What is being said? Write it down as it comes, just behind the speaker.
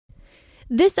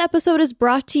This episode is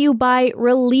brought to you by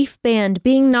Relief Band.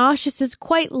 Being nauseous is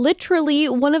quite literally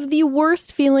one of the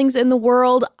worst feelings in the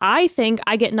world. I think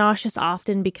I get nauseous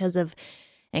often because of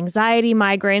anxiety,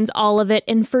 migraines, all of it,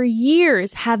 and for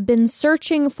years have been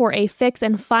searching for a fix,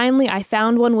 and finally I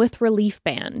found one with Relief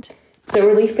Band. So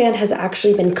Relief Band has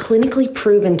actually been clinically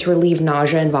proven to relieve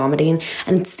nausea and vomiting,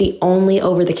 and it's the only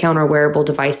over-the-counter wearable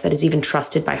device that is even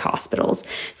trusted by hospitals.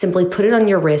 Simply put it on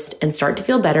your wrist and start to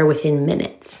feel better within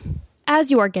minutes.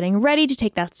 As you are getting ready to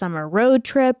take that summer road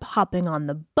trip, hopping on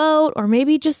the boat, or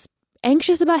maybe just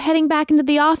anxious about heading back into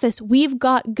the office, we've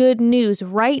got good news.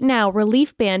 Right now,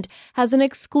 Relief Band has an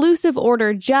exclusive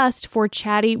order just for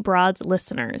Chatty Broads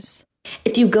listeners.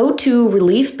 If you go to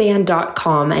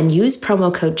reliefband.com and use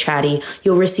promo code Chatty,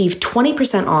 you'll receive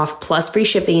 20% off plus free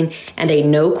shipping and a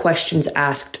no questions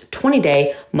asked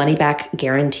 20-day money-back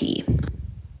guarantee.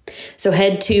 So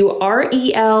head to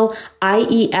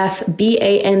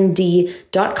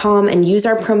reliefband.com and use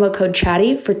our promo code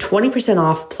Chatty for 20%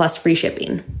 off plus free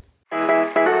shipping. And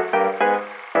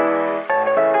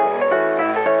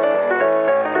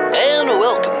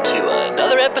welcome to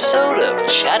another episode of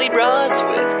Chatty Broads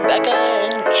with Becca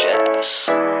and Jess.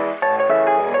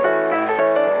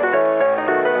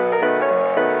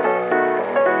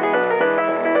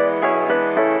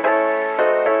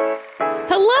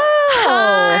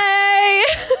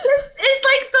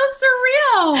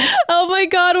 Oh my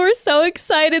God, we're so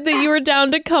excited that you were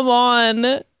down to come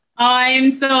on.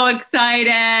 I'm so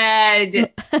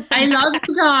excited. I love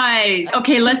you guys.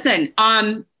 Okay, listen.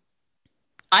 I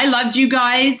loved you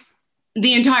guys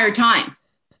the entire time.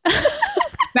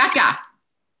 Becca,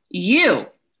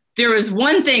 there was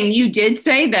one thing you did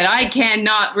say that I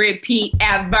cannot repeat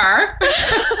ever.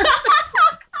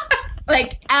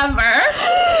 Like ever.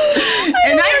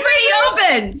 And I'm pretty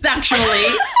open sexually.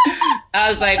 I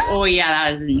was like, oh yeah,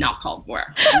 that is not called for.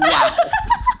 Wow.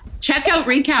 Check out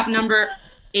recap number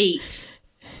 8.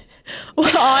 Of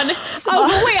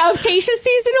Tasha's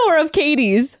season or of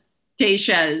Katie's?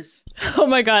 Tasha's. Oh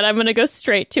my God, I'm gonna go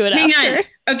straight to it. Hang after. on.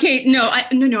 Okay, no, I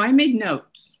made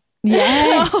notes.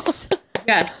 Yes.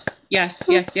 Yes.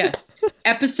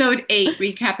 Episode 8,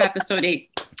 recap episode 8.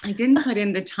 I didn't put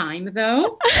in the time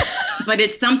though, but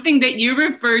it's something that you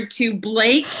referred to.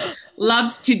 Blake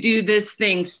loves to do this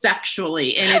thing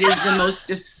sexually, and it is the most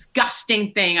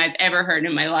disgusting thing I've ever heard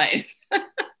in my life. Be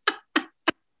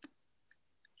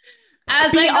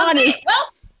honest. Okay,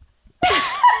 well,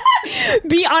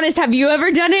 be honest. Have you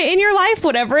ever done it in your life?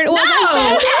 Whatever it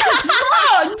was.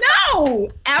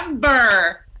 No,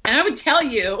 ever. And I would tell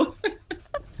you.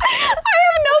 I have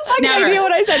no fucking idea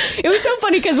what I said. It was so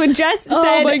funny because when Jess said,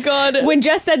 "Oh my God," when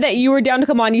Jess said that you were down to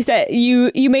come on, you said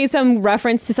you made some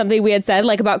reference to something we had said,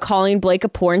 like about calling Blake a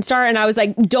porn star, and I was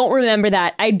like, don't remember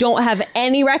that. I don't have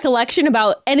any recollection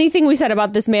about anything we said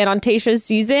about this man on Tasha's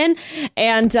season,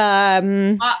 and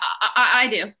I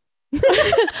do.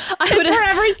 It's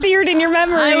forever seared in your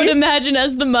memory. I would imagine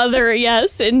as the mother,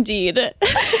 yes, indeed.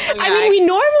 I mean, we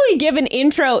normally give an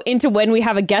intro into when we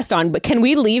have a guest on, but can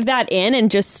we leave that in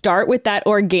and just start with that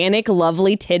organic,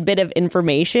 lovely tidbit of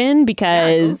information?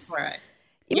 Because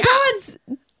Broads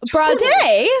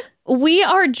today, we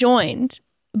are joined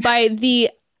by the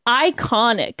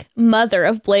iconic mother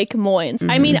of Blake Moynes. Mm-hmm.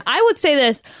 I mean, I would say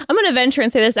this. I'm going to venture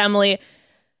and say this, Emily.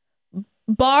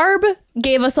 Barb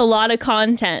gave us a lot of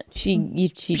content. She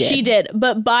did. She did.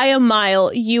 But by a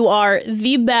mile, you are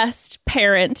the best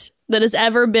parent that has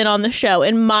ever been on the show,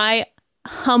 in my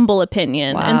humble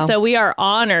opinion. Wow. And so we are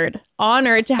honored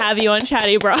to have you on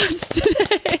Chatty Broads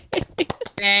today.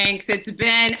 Thanks. It's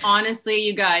been, honestly,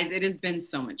 you guys, it has been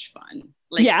so much fun.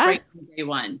 Like, right from day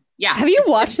one. Yeah. Have you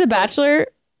watched The Bachelor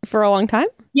for a long time?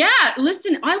 Yeah,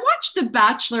 listen, I watched The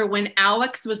Bachelor when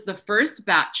Alex was the first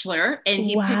Bachelor and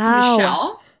he picked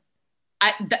Michelle.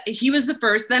 He was the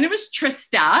first. Then it was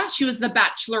Trista. She was the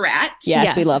Bachelorette.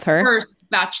 Yes, we love her. First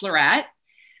Bachelorette.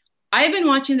 I have been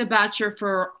watching The Bachelor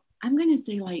for, I'm going to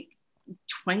say like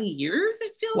 20 years.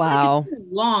 It feels like it's a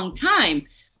long time.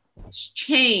 It's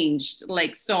changed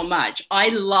like so much. I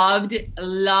loved. Do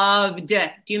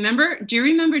you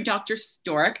remember Dr.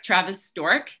 Stork, Travis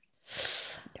Stork?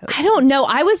 I don't know.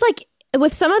 I was like,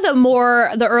 with some of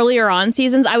the earlier on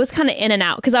seasons, I was kind of in and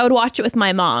out because I would watch it with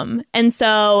my mom. And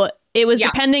so it was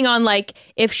depending on like,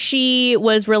 if she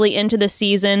was really into the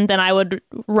season, then I would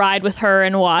ride with her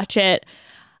and watch it.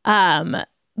 But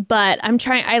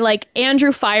I like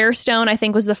Andrew Firestone, I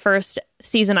think was the first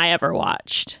season I ever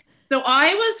watched. So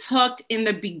I was hooked in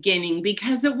the beginning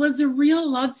because it was a real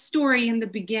love story in the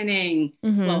beginning.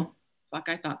 Mm-hmm. Well, fuck,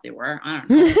 I thought they were. I don't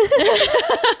know.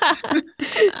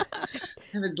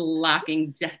 I was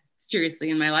lacking seriously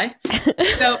in my life.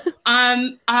 So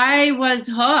I was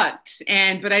hooked,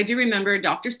 but I do remember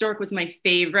Dr. Stork was my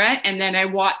favorite, and then I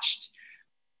watched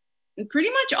pretty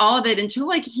much all of it until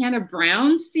like Hannah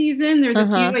Brown's season. There's a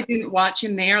few I didn't watch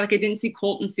in there. Like I didn't see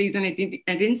Colton's season. I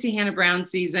didn't see Hannah Brown's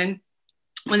season.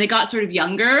 When they got sort of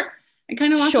younger, I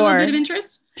kind of lost a little bit of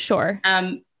interest. Sure.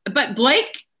 But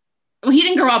Blake, well, he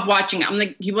didn't grow up watching it. I'm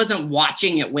like, he wasn't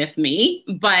watching it with me,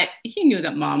 but he knew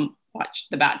that mom watched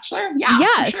The Bachelor.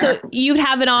 Yeah. Sure. So you'd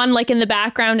have it on like in the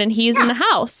background and he's in the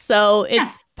house. So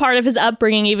it's part of his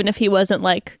upbringing, even if he wasn't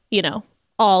like,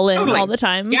 all in all the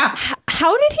time. Yeah.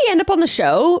 How did he end up on the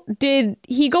show? Did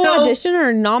he go audition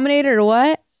or nominated or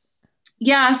what?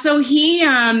 Yeah. So he,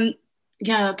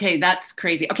 okay, that's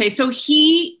crazy. Okay. So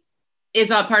he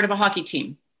is a part of a hockey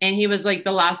team and he was like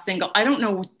the last single. I don't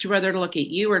know whether to look at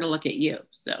you or to look at you.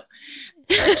 So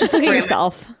just look at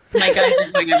yourself. My eyes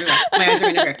are going everywhere. My eyes are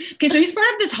going everywhere. Okay. So he's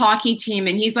part of this hockey team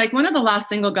and he's like one of the last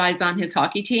single guys on his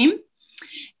hockey team.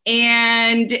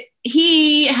 And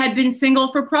he had been single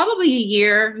for probably a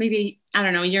year, maybe, I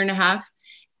don't know, a year and a half.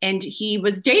 And he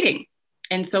was dating.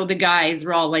 And so the guys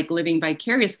were all like living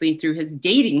vicariously through his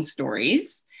dating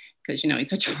stories. Because, he's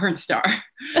such a porn star.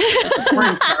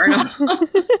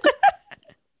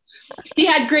 He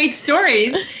had great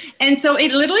stories. And so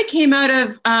it literally came out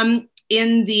of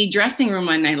in the dressing room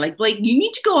one night, like, Blake, you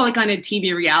need to go like on a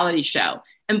TV reality show.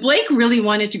 And Blake really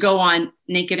wanted to go on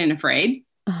Naked and Afraid.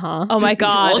 Oh my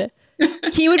God.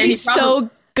 He would be so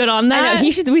good on that. I know,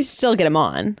 we should still get him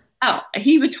on. Oh,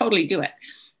 he would totally do it.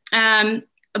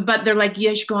 But they're like,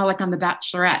 you should go like on The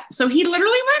Bachelorette. So he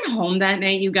literally went home that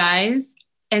night, you guys,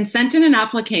 and sent in an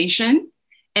application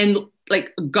and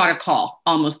like got a call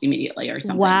almost immediately or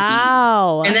something.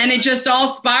 Wow. And then it just all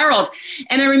spiraled.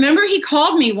 And I remember he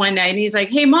called me one night and he's like,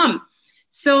 hey mom,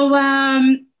 so I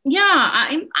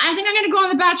think I'm going to go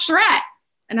on The Bachelorette.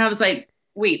 And I was like,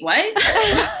 wait, what?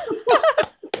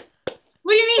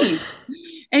 What do you mean?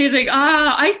 And he's like,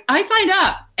 I signed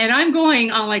up and I'm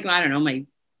going on like, I don't know, my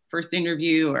first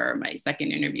interview or my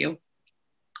second interview.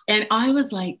 And I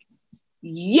was like,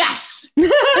 yes, do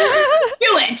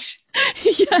it.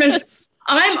 Because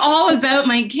I'm all about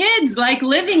my kids, like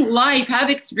living life, have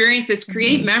experiences,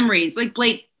 create memories. Like,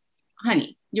 Blake,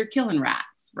 honey, you're killing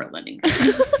rats for a living.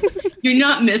 You're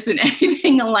not missing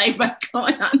anything in life by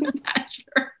going on The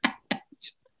Bachelorette.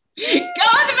 Go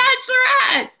on The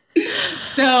Bachelorette.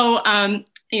 So,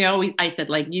 I said,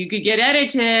 like, you could get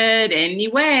edited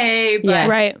anyway,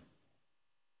 but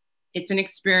it's an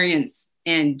experience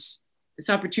and this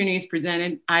opportunity is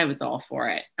presented. I was all for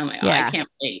it. I'm like, I can't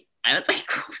wait. I was like,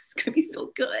 oh, it's going to be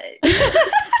so good.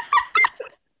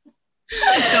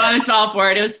 So I was all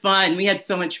for it. It was fun. We had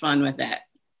so much fun with it.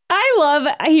 I love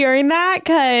hearing that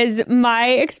because my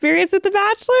experience with The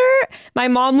Bachelor, my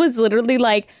mom was literally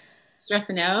like,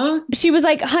 stressing out. She was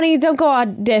like, honey, don't go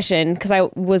audition. Because I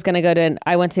was going to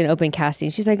I went to an open casting.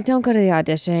 She's like, don't go to the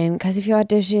audition. Because if you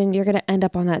audition, you're going to end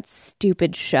up on that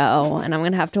stupid show. And I'm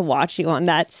going to have to watch you on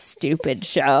that stupid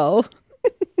show.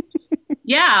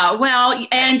 Yeah, well,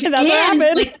 and that's what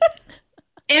happened. Like,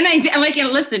 and I did, like, and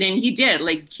listen, and he did,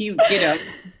 like, he,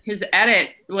 his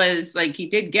edit was like, he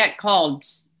did get called,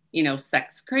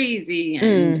 sex crazy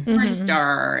and porn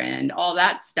star and all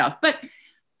that stuff. But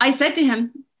I said to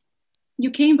him,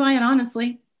 you came by it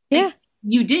honestly. Yeah. Like,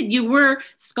 you did. You were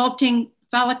sculpting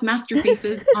phallic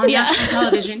masterpieces on national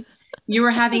television. You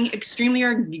were having extremely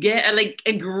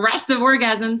aggressive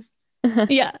orgasms.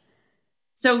 Yeah.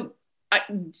 So,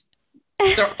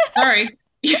 sorry.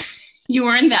 You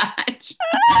weren't that.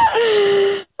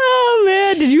 Oh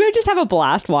man, did you just have a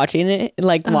blast watching it?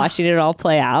 Like watching it all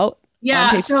play out?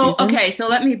 Yeah. So okay. So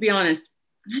let me be honest.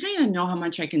 I don't even know how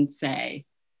much I can say.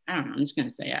 I don't know. I'm just gonna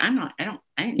say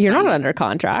it. You're not under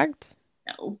contract.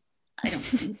 No, I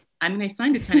don't. I mean, I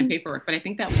signed a ton of paperwork, but I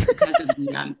think that was because of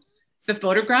the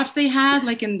photographs they had,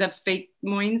 like in the fake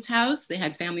Moynes house. They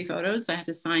had family photos, so I had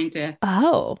to sign to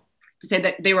say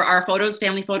that they were our photos,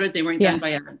 family photos. They weren't done by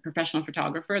a professional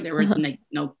photographer. There was like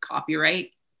no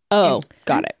copyright. Oh,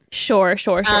 got it. Sure.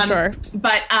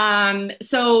 But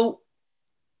so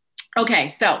okay,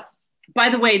 so by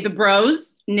the way, the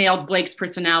bros nailed Blake's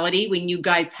personality when you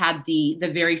guys had the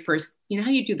very first. You know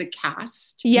how you do the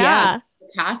cast? Yeah. The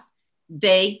cast.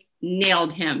 They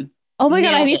nailed him. Oh my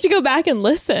God, I need to go back and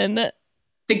listen.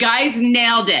 The guys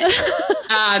nailed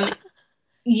it.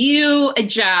 You,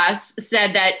 Jess,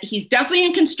 said that he's definitely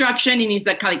in construction and he's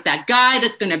like that guy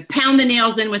that's going to pound the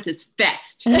nails in with his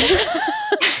fist.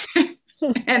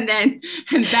 And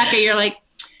Becca, you're like,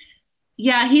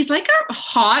 yeah, he's like a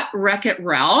hot Wreck-It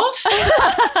Ralph.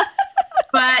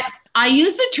 But I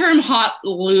use the term hot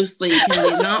loosely because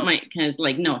he's not my,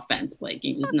 no offense, Blake,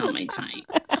 he's just not my type.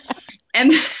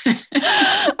 And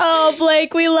oh,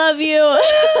 Blake, we love you.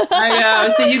 I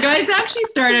know. So you guys actually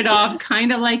started off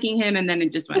kind of liking him, and then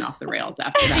it just went off the rails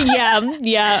after that.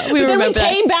 Yeah. But then we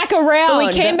came back around.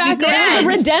 We came back around. It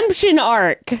was a redemption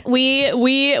arc.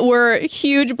 We were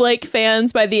huge Blake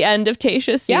fans by the end of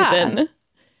Tayshia's season. Yeah.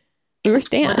 We were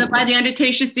stans. Was it by the end of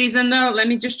Tayshia's season, though? Let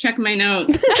me just check my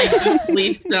notes. I don't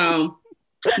believe so.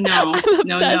 No.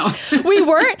 We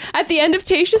weren't at the end of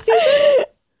Tayshia's season?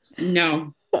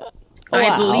 No. Wow.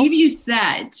 I believe you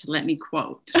said, let me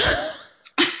quote.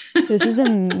 This is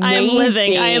amazing. I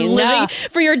am living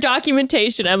for your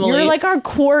documentation, Emily. You're like our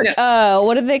court,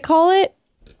 what do they call it?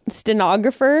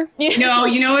 Stenographer? No,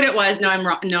 you know what it was? No, I'm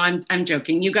wrong. No, I'm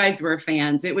joking. You guys were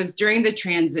fans. It was during the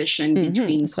transition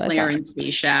between Claire and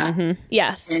Tayshia. Mm-hmm.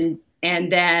 Yes.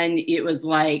 And then it was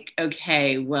like,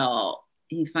 okay, well,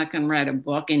 he fucking read a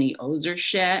book and he owes her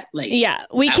shit. Like, yeah,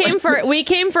 we came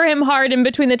for him hard in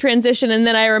between the transition, and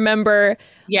then I remember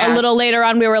a little later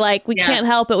on we were like, we can't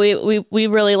help it. We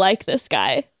really like this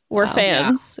guy. We're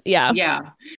fans.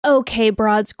 Yeah. Okay,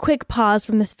 broads, quick pause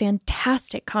from this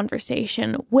fantastic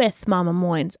conversation with Mama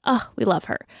Moynes. Oh, we love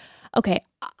her. Okay,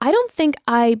 I don't think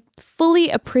I fully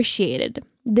appreciated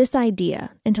this idea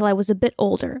until I was a bit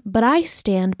older, but I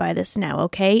stand by this now,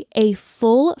 okay? A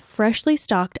full, freshly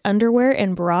stocked underwear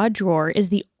and bra drawer is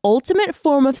the ultimate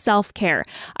form of self-care.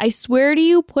 I swear to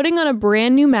you, putting on a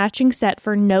brand new matching set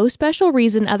for no special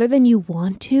reason other than you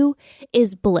want to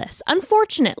is bliss.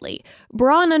 Unfortunately,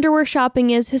 bra and underwear shopping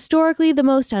is historically the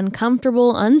most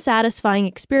uncomfortable, unsatisfying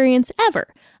experience ever,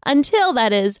 until,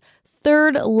 that is,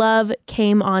 Third Love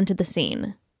came onto the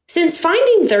scene. Since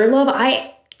finding Third Love,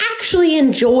 I actually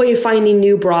enjoy finding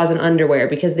new bras and underwear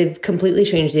because they've completely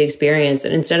changed the experience.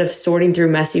 And instead of sorting through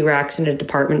messy racks in a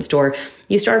department store,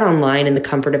 you start online in the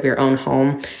comfort of your own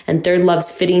home. And Third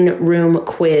Love's fitting room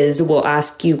quiz will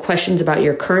ask you questions about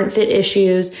your current fit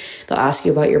issues. They'll ask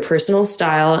you about your personal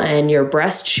style and your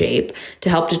breast shape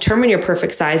to help determine your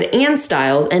perfect size and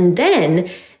styles. And then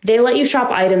they let you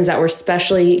shop items that were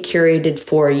specially curated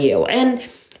for you. And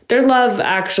Third Love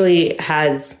actually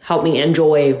has helped me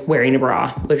enjoy wearing a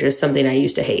bra, which is something I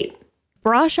used to hate.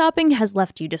 Bra shopping has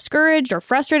left you discouraged or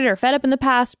frustrated or fed up in the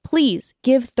past? Please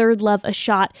give Third Love a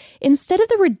shot. Instead of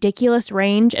the ridiculous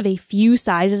range of a few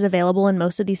sizes available in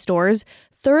most of these stores,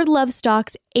 Third Love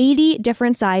stocks 80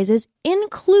 different sizes,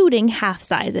 including half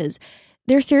sizes.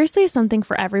 There seriously is something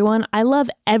for everyone. I love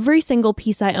every single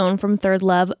piece I own from Third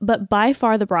Love, but by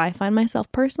far the bra I find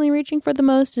myself personally reaching for the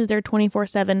most is their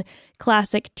 24/7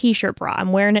 classic t-shirt bra.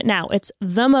 I'm wearing it now. It's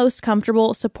the most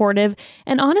comfortable, supportive,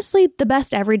 and honestly, the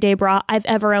best everyday bra I've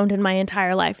ever owned in my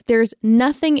entire life. There's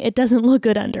nothing it doesn't look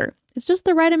good under. It's just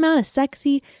the right amount of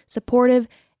sexy, supportive,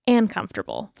 and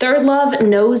comfortable. Third Love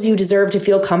knows you deserve to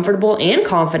feel comfortable and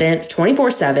confident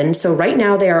 24/7. So right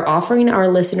now they are offering our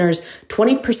listeners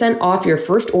 20% off your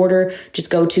first order. Just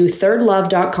go to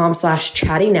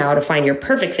thirdlove.com/chatty now to find your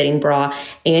perfect fitting bra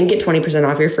and get 20%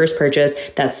 off your first purchase.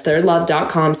 That's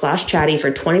thirdlove.com/chatty for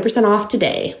 20% off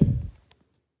today.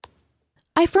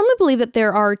 I firmly believe that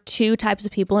there are two types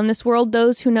of people in this world.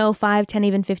 Those who know 5, 10,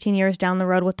 even 15 years down the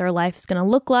road what their life is going to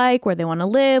look like, where they want to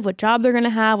live, what job they're going to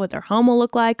have, what their home will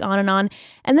look like, on and on.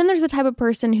 And then there's the type of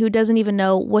person who doesn't even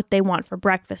know what they want for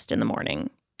breakfast in the morning.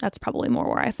 That's probably more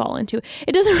where I fall into.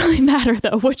 It doesn't really matter,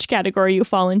 though, which category you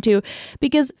fall into,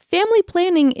 because family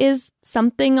planning is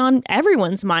something on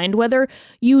everyone's mind, whether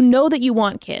you know that you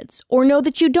want kids or know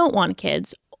that you don't want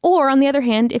kids. Or on the other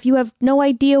hand, if you have no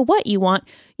idea what you want,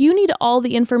 you need all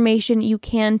the information you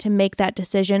can to make that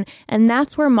decision. And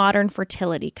that's where modern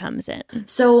fertility comes in.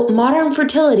 So modern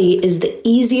fertility is the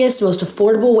easiest, most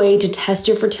affordable way to test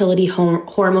your fertility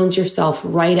hormones yourself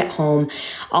right at home.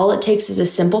 All it takes is a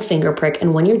simple finger prick.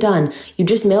 And when you're done, you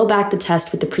just mail back the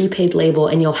test with the prepaid label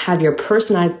and you'll have your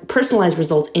personalized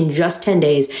results in just 10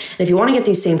 days. And if you want to get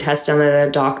these same tests done at a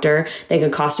doctor, they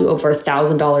could cost you over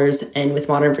 $1,000. And with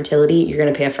modern fertility, you're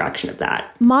going to pay a fraction of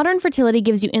that. Modern fertility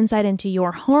gives you insight into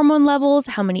your hormone levels,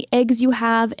 how many eggs you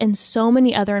have, and so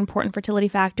many other important fertility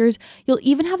factors. You'll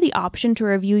even have the option to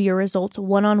review your results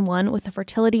one-on-one with a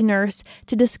fertility nurse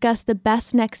to discuss the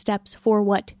best next steps for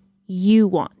what you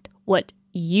want.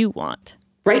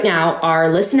 Right now, our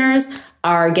listeners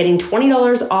are getting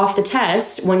 $20 off the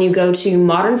test when you go to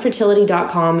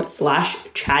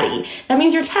modernfertility.com/chatty. That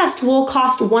means your test will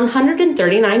cost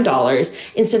 $139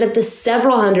 instead of the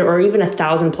several hundred or even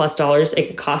 $1,000+ it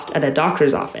could cost at a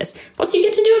doctor's office. Plus, you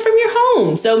get to do it from your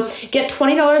home. So get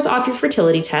 $20 off your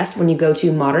fertility test when you go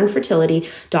to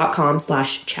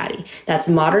modernfertility.com/chatty. That's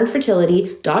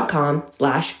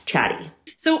modernfertility.com/chatty.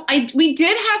 So we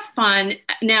did have fun.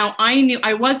 Now I knew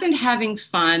I wasn't having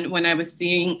fun when I was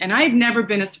seeing, and I've never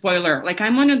been a spoiler. Like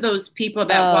I'm one of those people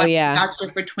that watched Bachelor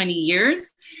for 20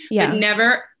 years, but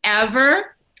never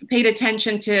ever paid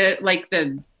attention to like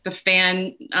the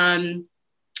fan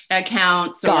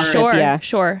accounts or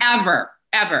sure.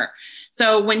 Ever.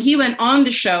 So when he went on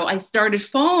the show, I started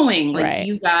following like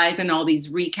you guys and all these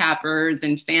recappers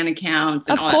and fan accounts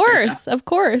and all that sort of stuff. Of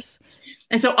course.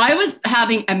 And so I was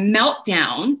having a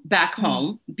meltdown back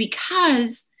home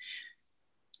because,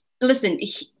 listen,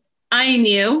 I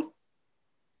knew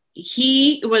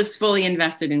he was fully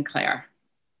invested in Claire.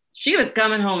 She was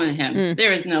coming home with him.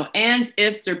 There was no ands,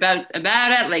 ifs, or buts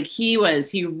about it. Like he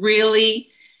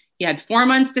had 4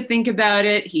 months to think about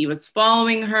it. He was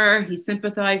following her. He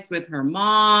sympathized with her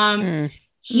mom.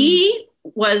 He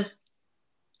was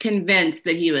convinced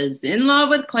that he was in love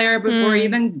with Claire before he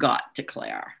even got to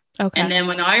Claire. Okay. And then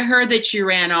when I heard that she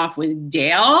ran off with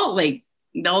Dale, like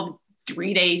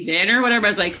 3 days in or whatever, I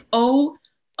was like, oh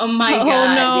my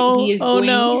God, no. he is going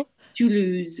to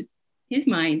lose his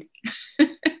mind.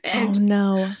 And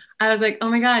I was like, oh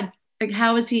my God, like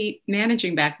how is he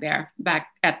managing back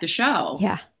at the show?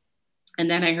 Yeah. And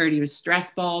then I heard he was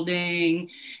stress balding,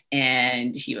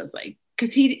 and he was like,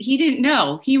 because he didn't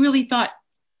know. He really thought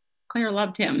Claire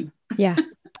loved him. Yeah.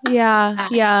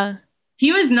 Yeah.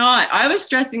 He was not. I was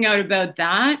stressing out about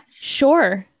that.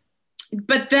 Sure.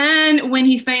 But then when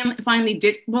he finally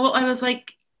did, well, I was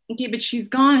like, okay, but she's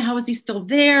gone. How is he still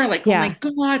there? Like, oh my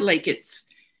God, like it's,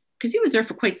 because he was there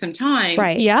for quite some time.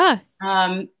 Right. Yeah.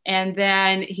 And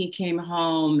then he came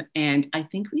home, and I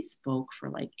think we spoke for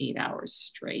like 8 hours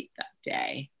straight that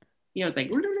day. He was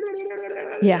like,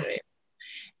 yeah.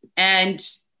 And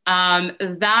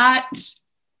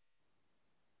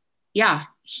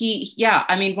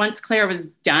I mean, once Claire was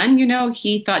done,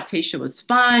 he thought Tayshia was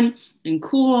fun and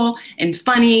cool and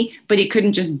funny, but he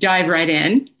couldn't just dive right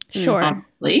in. Sure.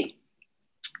 Obviously.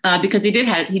 Because he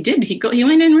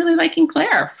went in really liking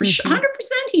Claire for 100%.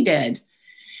 He did.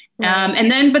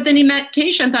 Right. But then he met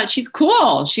Tayshia and thought she's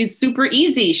cool. She's super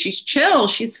easy. She's chill.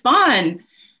 She's fun.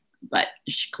 But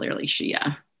she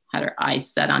had her eyes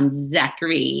set on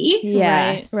Zachary.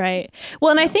 Yes. Right.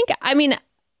 Well, and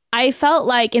I felt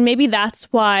like, and maybe that's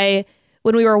why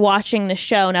when we were watching the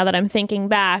show, now that I'm thinking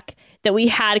back, that we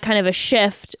had kind of a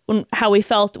shift in how we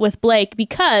felt with Blake,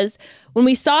 because when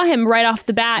we saw him right off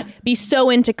the bat be so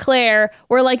into Claire,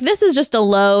 we're like, this is just a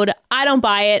load. I don't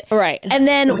buy it. Right. And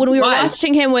then when we were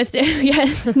watching him with,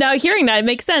 now hearing that, it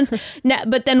makes sense.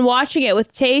 But then watching it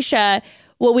with Tayshia,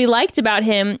 what we liked about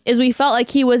him is we felt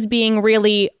like he was being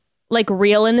really like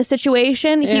real in the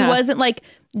situation. Yeah. He wasn't like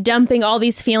dumping all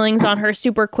these feelings on her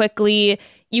super quickly.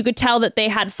 You could tell that they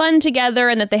had fun together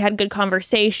and that they had good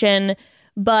conversation,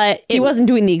 but he wasn't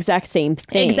doing the exact same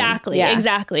thing. Exactly.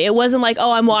 It wasn't like,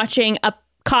 oh, I'm watching a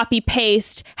copy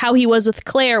paste how he was with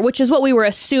Claire, which is what we were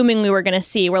assuming we were going to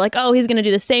see. We're like, oh, he's going to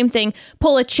do the same thing,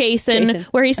 pull a Jason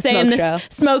where he's saying this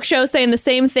smoke show, saying the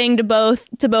same thing to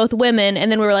both women.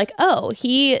 And then we were like, oh,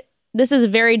 this is a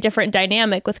very different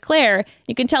dynamic with Claire.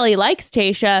 You can tell he likes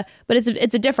Tayshia, but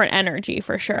it's a different energy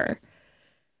for sure.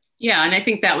 Yeah. And I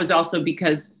think that was also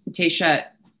because Tayshia,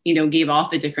 gave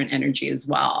off a different energy as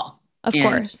well. Of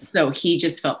course. So he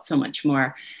just felt so much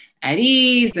more at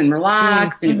ease and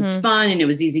relaxed, and it was fun and it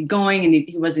was easygoing, and he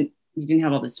didn't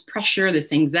have all this pressure,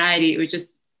 this anxiety. It was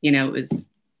just,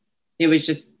 it was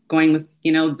just going with,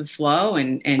 the flow.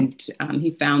 And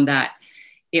he found that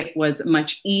it was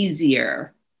much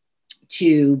easier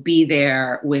to be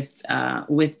there with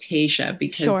Tayshia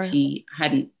because he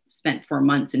hadn't spent 4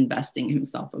 months investing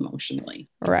himself emotionally.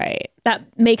 Right.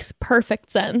 That makes perfect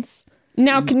sense.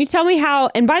 Now, can you tell me how,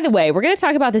 and by the way, we're going to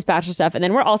talk about this Bachelor stuff, and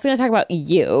then we're also going to talk about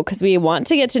you, because we want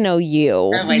to get to know you.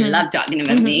 Oh, I love talking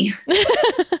about me.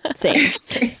 Same.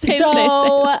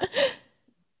 So,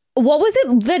 what was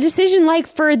the decision like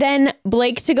for then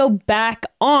Blake to go back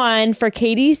on for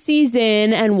Katie's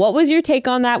season, and what was your take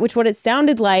on that, what it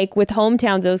sounded like with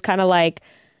Hometowns? It was kind of like,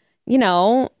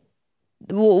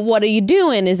 what are you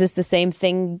doing? Is this the same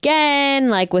thing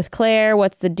again? Like with Claire,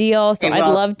 what's the deal? So I'd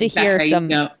love to hear some.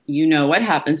 You know what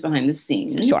happens behind the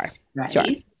scenes. Sure. Right?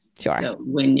 Sure. So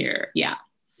when you're,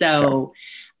 So,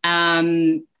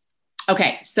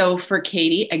 okay. So for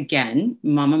Katie, again,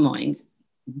 Mama Moynes.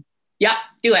 Yeah,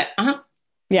 do it.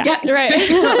 Yeah. Right.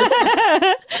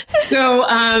 So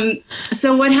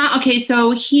what happened? Okay.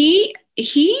 So he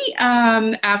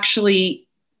actually,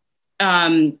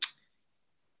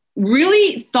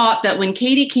 really thought that when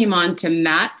Katie came on to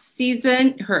Matt's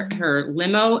season, her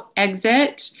limo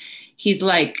exit, he's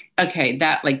like, okay,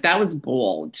 that was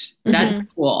bold. That's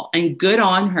cool. And good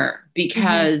on her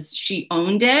because she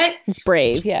owned it. It's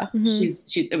brave. Yeah.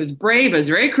 It was brave. It was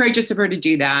very courageous of her to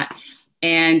do that.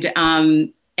 And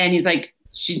he's like,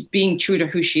 she's being true to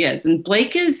who she is. And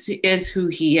Blake is who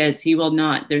he is. He will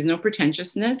not, there's no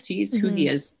pretentiousness. He's who he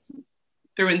is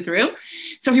through and through.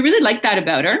 So he really liked that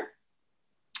about her.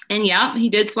 And yeah, he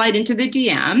did slide into the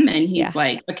DM and he's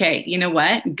like, okay, you know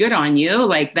what? Good on you.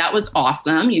 Like, that was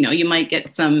awesome. You know, you might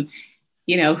get some,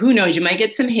 you know, who knows, you might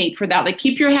get some hate for that. Like,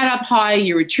 keep your head up high.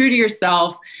 You were true to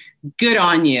yourself. Good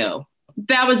on you.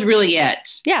 That was really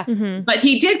it. Yeah. But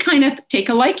he did kind of take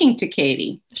a liking to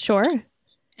Katie. Sure.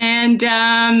 And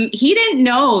he didn't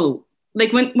know,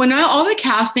 like when all the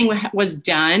casting was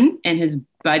done and his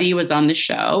buddy was on the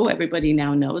show, everybody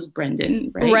now knows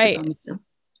Brendan, right? Right. Was on the show.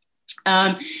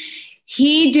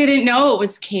 He didn't know it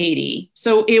was Katie.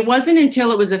 So it wasn't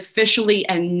until it was officially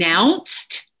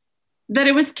announced that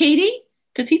it was Katie,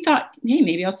 because he thought, hey,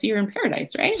 maybe I'll see her in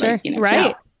paradise, right? Sure. Like, you know,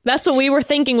 right. That's what we were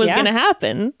thinking was going to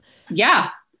happen. Yeah.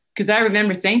 Because I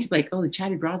remember saying to Blake, oh, the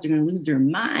chatty broads are going to lose their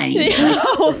mind. when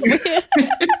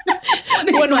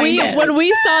we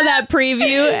saw that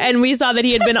preview and we saw that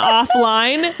he had been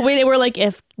offline, we were like,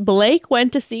 if Blake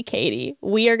went to see Katie,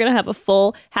 we are going to have a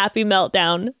full happy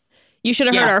meltdown. You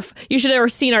should have heard you should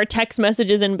have seen our text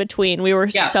messages in between. We were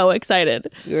so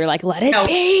excited. We were like, let it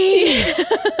be.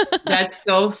 That's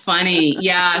so funny.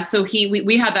 Yeah. So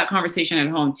we had that conversation at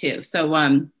home too. So,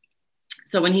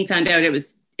 so when he found out it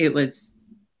was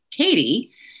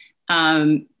Katie,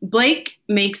 Blake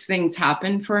makes things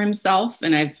happen for himself.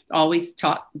 And I've always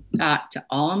taught that to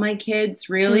all of my kids,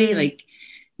 really, like,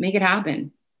 make it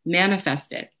happen,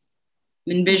 manifest it.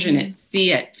 Envision it,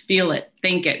 see it, feel it,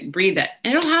 think it, breathe it.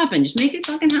 And it'll happen. Just make it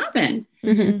fucking happen.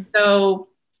 So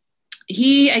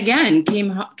he again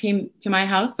came to my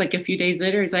house like a few days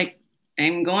later. He's like,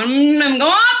 I'm going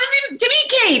off to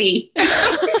meet Katie.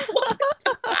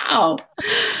 Wow.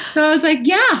 So I was like,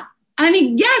 yeah, I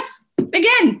mean, yes,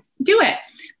 again, do it.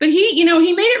 But he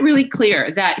made it really clear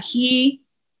that he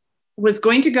was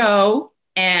going to go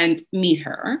and meet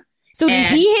her. So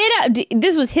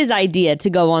this was his idea to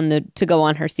go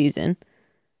on her season.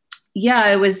 Yeah,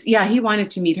 it was. Yeah, he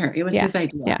wanted to meet her. It was his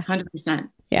idea, 100%.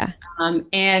 Yeah.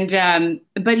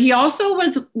 But he also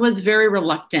was very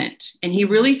reluctant, and he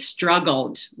really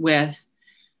struggled with,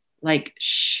 like,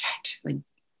 shit, like,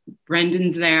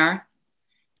 Brendan's there.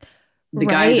 The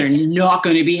guys are not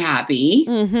going to be happy.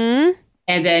 And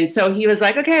then so he was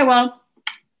like, okay, well,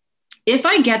 if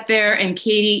I get there and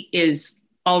Katie is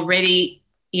already,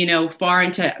 far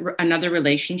into another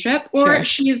relationship, or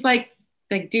she's like,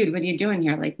 dude, what are you doing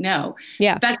here? Like, no,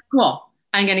 that's cool.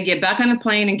 I'm going to get back on the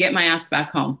plane and get my ass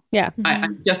back home. Yeah. I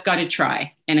just got to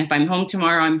try. And if I'm home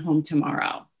tomorrow, I'm home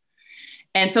tomorrow.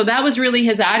 And so that was really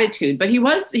his attitude, but he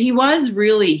was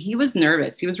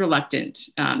nervous. He was reluctant,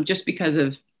 just because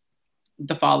of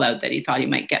the fallout that he thought he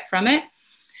might get from it.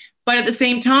 But at the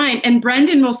same time, and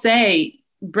Brendan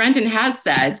has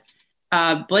said,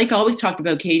 Blake always talked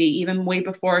about Katie even way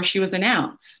before she was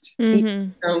announced.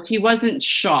 So he wasn't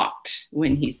shocked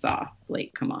when he saw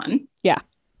Blake come on. Yeah.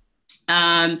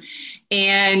 And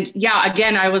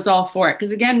again, I was all for it.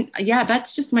 Because again,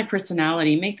 that's just my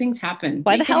personality. Make things happen.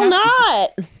 Why the hell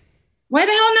not? Why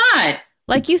the hell not?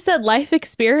 Like you said, life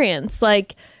experience.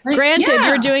 Like granted,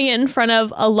 you're doing it in front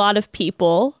of a lot of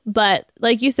people. But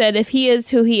like you said, if he is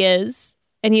who he is,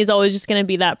 and he's always just going to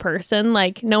be that person,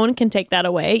 like, no one can take that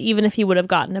away, even if he would have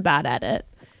gotten a bad at it.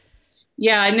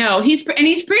 Yeah, I know. He's pretty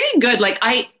good.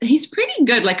 He's pretty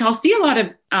good. Like, I'll see a lot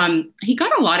of, he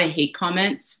got a lot of hate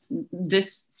comments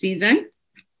this season.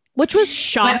 Which was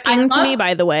shocking to me,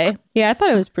 by the way. Yeah, I thought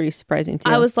it was pretty surprising too.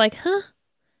 I was like, huh?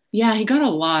 Yeah, he got a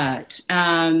lot.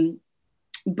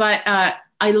 But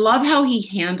I love how he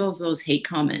handles those hate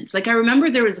comments. Like, I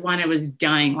remember there was one, I was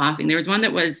dying laughing. There was one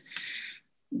that was,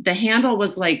 the handle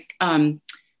was like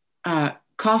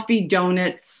coffee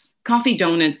donuts,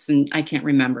 and I can't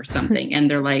remember something.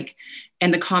 And they're like,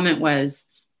 and the comment was,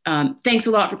 thanks a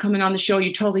lot for coming on the show.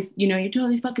 You totally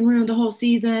fucking ruined the whole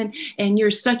season, and you're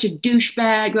such a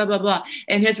douchebag, blah, blah, blah.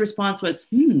 And his response was,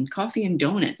 coffee and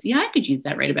donuts. Yeah, I could use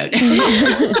that right about now.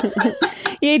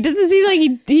 Yeah, it doesn't seem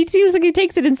like he seems like he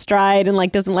takes it in stride and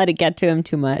like doesn't let it get to him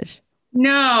too much.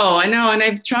 No, I know. And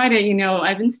I've tried to,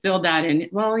 I've instilled that in.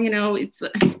 Well, it's,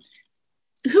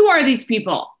 who are these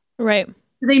people? Right.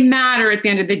 They matter at the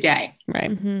end of the day. Right.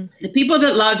 The people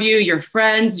that love you, your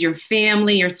friends, your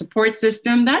family, your support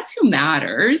system, that's who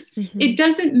matters. It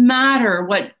doesn't matter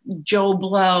what Joe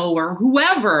Blow or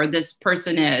whoever this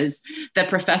person is that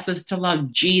professes to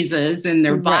love Jesus in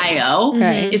their bio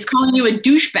is calling you a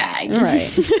douchebag.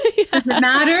 Right. Does it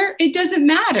matter? It doesn't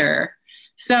matter.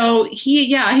 So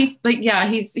he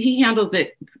handles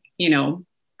it,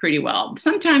 pretty well.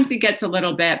 Sometimes he gets a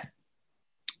little bit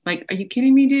like, are you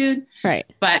kidding me, dude? Right.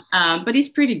 But he's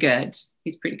pretty good.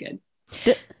 He's pretty good.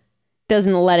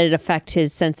 Doesn't let it affect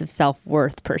his sense of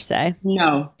self-worth per se.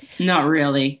 No, not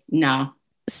really. No.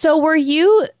 So were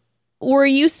you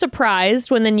surprised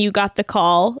when then you got the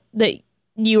call that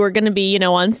you were going to be,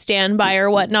 on standby or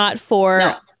whatnot for?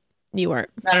 No. You weren't.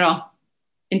 Not at all.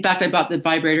 In fact, I bought the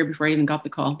vibrator before I even got the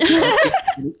call.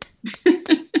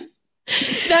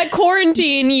 That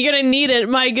quarantine, you're going to need it.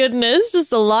 My goodness.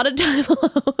 Just a lot of time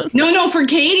alone. No, for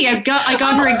Katie, I got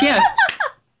her a gift.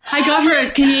 I got her a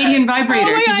Canadian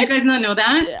vibrator. Did you guys not know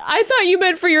that? I thought you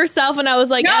meant for yourself, and I was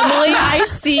like, no! Emily, I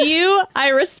see you. I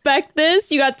respect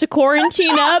this. You got to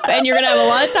quarantine up, and you're going to have a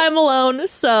lot of time alone,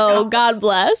 so God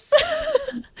bless.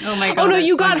 Oh, my God. Oh, no,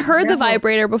 you got her the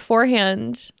vibrator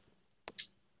beforehand.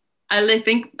 I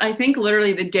think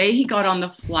literally the day he got on the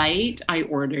flight, I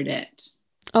ordered it.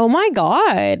 Oh, my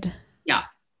God. Yeah.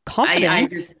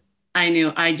 Confidence.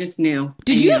 I just knew.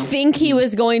 Did you think he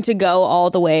was going to go all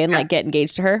the way and get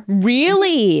engaged to her?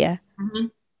 Really? Mm-hmm.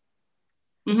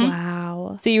 Mm-hmm.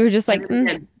 Wow. So you were just like,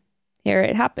 here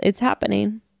it's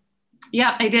happening.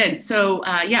 Yeah, I did. So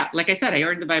like I said, I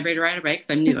ordered the vibrator right away because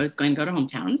I knew I was going to go to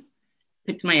Hometowns.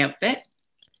 Picked my outfit,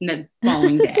 and the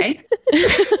following day,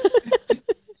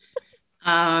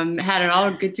 had it all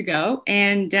good to go,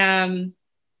 and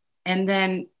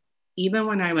then even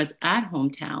when I was at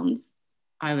Hometowns,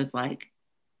 I was like,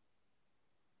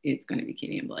 it's going to be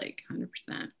Katie and Blake,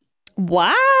 100%.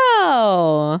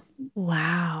 Wow.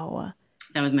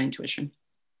 That was my intuition.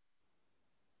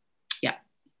 Yeah.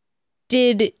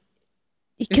 In fact,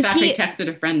 I texted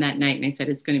a friend that night and I said,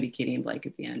 it's going to be Katie and Blake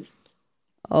at the end.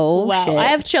 Oh, wow. Shit. I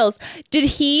have chills. Did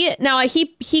he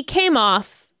came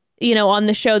off, on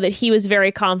the show that he was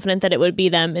very confident that it would be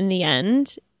them in the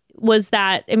end. Was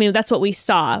that, that's what we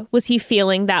saw. Was he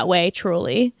feeling that way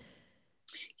truly?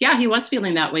 Yeah, he was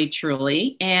feeling that way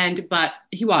truly. But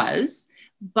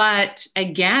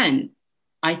again,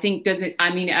 I think doesn't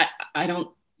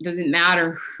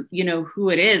matter, who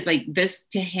it is. Like this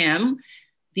to him,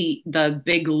 the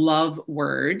big love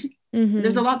word,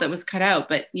 there's a lot that was cut out,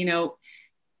 but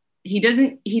he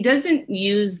doesn't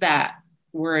use that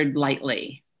word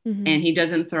lightly, and he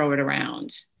doesn't throw it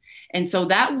around. And so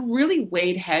that really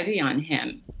weighed heavy on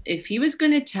him. If he was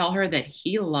going to tell her that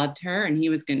he loved her and he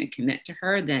was going to commit to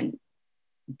her, then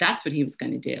that's what he was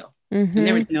going to do. And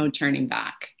there was no turning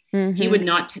back. He would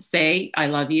not say, I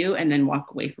love you, and then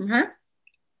walk away from her.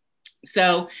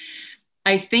 So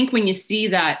I think when you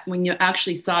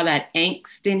actually saw that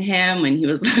angst in him, when he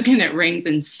was looking at rings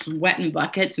and sweating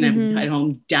buckets, and I was at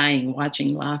home dying,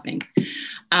 watching, laughing.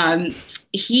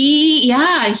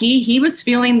 He was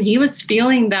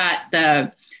feeling that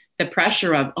the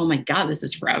pressure of, oh my God, this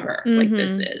is forever. Like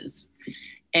this is.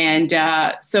 And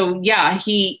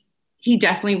he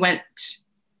definitely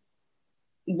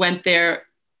went there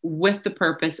with the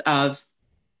purpose of,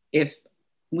 if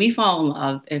we fall in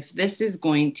love, if this is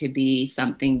going to be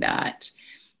something that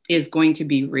is going to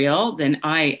be real, then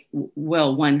I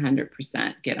will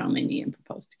 100% get on my knee and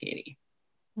propose to Katie.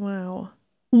 Wow.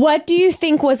 What do you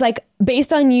think was, like,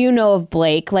 based on of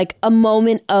Blake, like a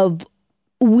moment of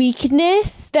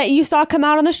weakness that you saw come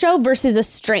out on the show versus a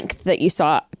strength that you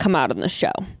saw come out on the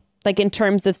show? Like in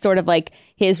terms of sort of like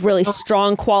his really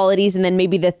strong qualities and then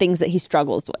maybe the things that he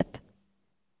struggles with.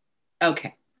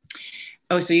 Okay.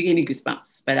 Oh, so you gave me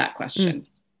goosebumps by that question.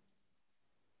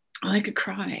 Oh, I could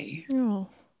cry. Oh.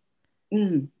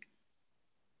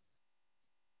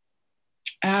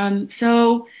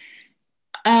 So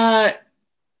I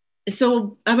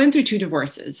went through 2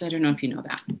 divorces. I don't know if you know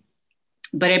that,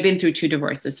 but I've been through 2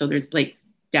 divorces. So there's Blake's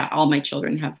dad. All my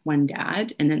children have one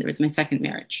dad, and then there was my second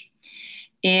marriage.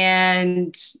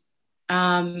 And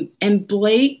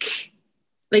Blake,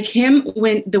 like him,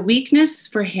 when the weakness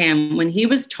for him, when he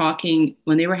was talking,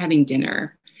 when they were having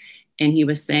dinner, and he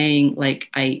was saying, like,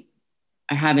 I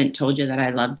haven't told you that I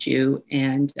loved you,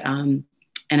 and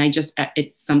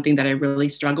it's something that I really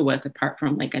struggle with, apart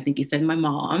from, like, I think he said my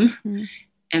mom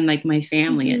and like my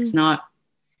family. It's not.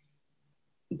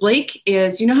 Blake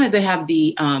is, how they have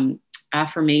the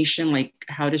affirmation, like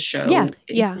how to show.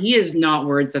 Yeah. He is not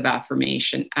words of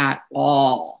affirmation at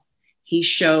all. He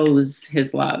shows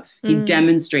his love. He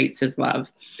demonstrates his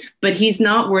love, but he's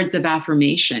not words of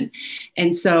affirmation.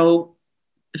 And so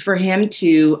for him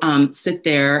to sit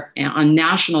there on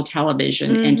national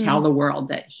television and tell the world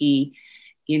that he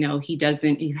has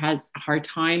a hard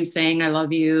time saying I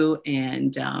love you,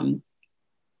 and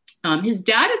His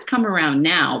dad has come around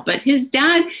now, but his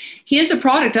dad, he is a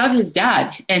product of his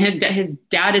dad, and his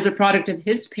dad is a product of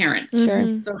his parents.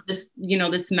 Sure. So this,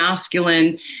 this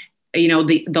masculine,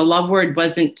 the love word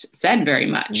wasn't said very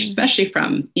much, especially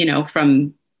from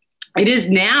it is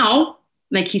now,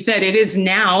 like he said, it is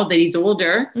now that he's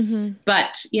older,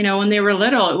 but, when they were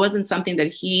little, it wasn't something that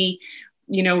he,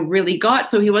 really got.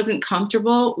 So he wasn't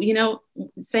comfortable,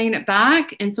 saying it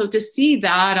back. And so to see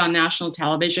that on national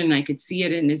television, I could see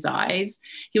it in his eyes.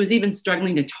 He was even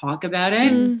struggling to talk about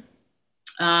it.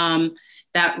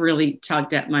 That really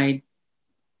tugged at my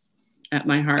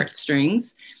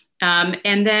heartstrings.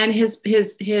 And then his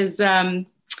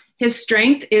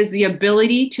strength is the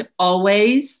ability to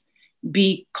always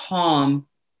be calm,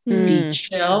 be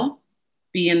chill,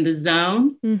 be in the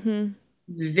zone.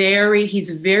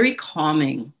 He's very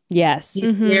calming. Yes.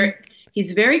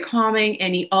 He's very calming,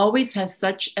 and he always has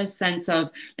such a sense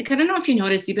of, like, I don't know if you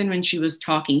noticed, even when she was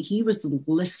talking, he was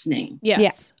listening.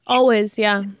 Yes. Always.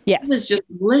 Yeah. Yes. He was just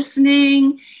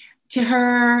listening to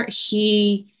her.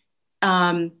 He,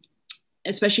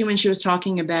 especially when she was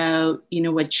talking about,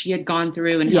 what she had gone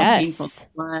through and how painful it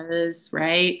was,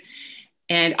 right?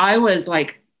 And I was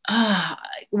like,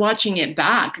 watching it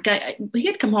back. He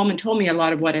had come home and told me a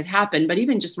lot of what had happened, but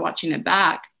even just watching it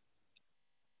back,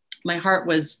 my heart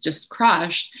was just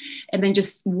crushed. And then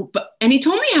and he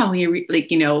told me how he,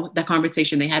 the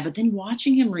conversation they had, but then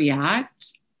watching him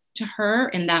react to her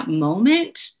in that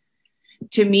moment,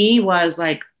 to me was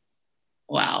like,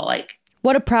 wow, like,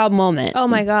 what a proud moment. Oh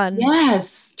my God.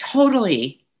 Yes,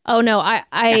 totally. Oh no, I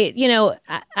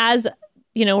as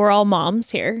we're all moms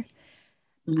here.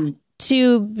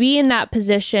 To be in that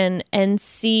position and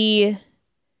see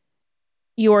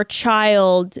your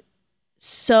child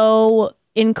so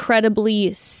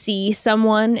incredibly see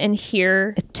someone and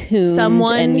hear Attuned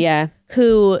someone and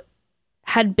who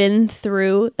had been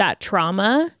through that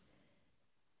trauma,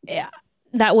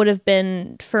 that would have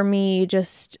been for me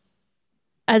just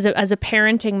as a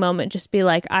parenting moment, just be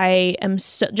like, I am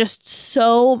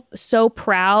so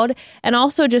proud, and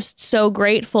also just so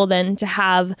grateful then to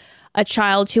have a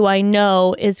child who I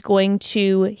know is going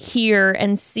to hear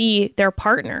and see their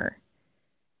partner.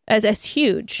 That's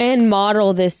huge. And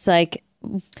model this, like,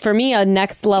 for me, a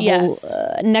next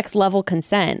level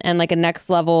consent, and like a next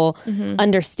level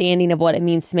understanding of what it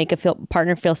means to make a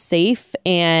partner feel safe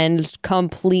and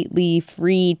completely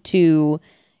free to,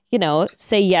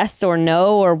 say yes or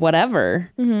no or whatever.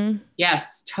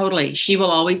 Yes, totally. She will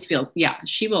always feel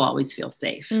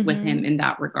safe with him in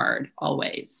that regard,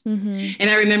 always. And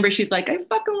I remember she's like, I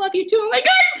fucking love you too. I'm like,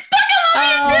 I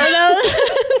fucking love you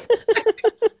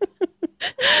too.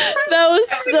 That was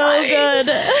so good.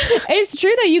 It's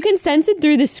true that you can sense it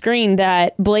through the screen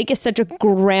that Blake is such a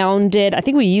grounded, I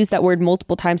think we used that word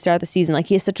multiple times throughout the season. Like,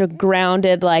 he is such a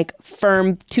grounded, like,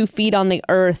 firm 2 feet on the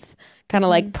earth kind of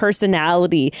like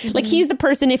personality. Like, he's the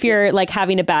person, if you're like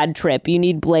having a bad trip, you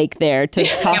need Blake there to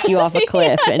talk you off a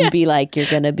cliff and be like, you're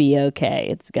gonna be okay,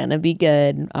 it's gonna be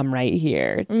good, I'm right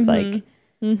here. It's like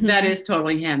that is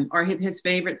totally him. Or his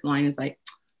favorite line is like,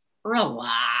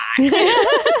 relax.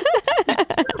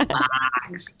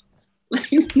 Relax.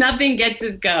 Like, nothing gets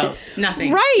his goat.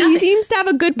 Nothing. Right. Nothing. He seems to have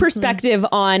a good perspective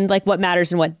on like what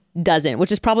matters and what doesn't,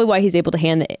 which is probably why he's able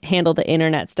to handle the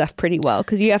internet stuff pretty well.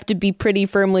 Because you have to be pretty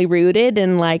firmly rooted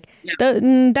and like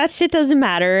that shit doesn't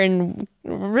matter and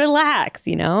relax.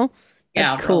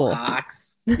 That's cool.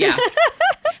 Relax. Yeah.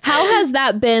 How has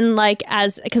that been like?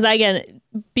 Because again,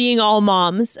 being all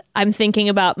moms, I'm thinking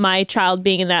about my child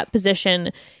being in that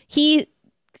position. He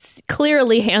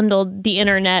clearly handled the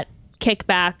internet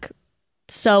kickback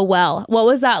so well. What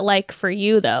was that like for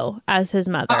you, though, as his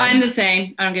mother? I'm the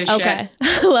same. I don't give a shit. Okay.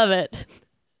 Love it.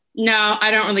 No,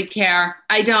 I don't really care.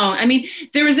 I don't. I mean,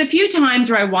 there was a few times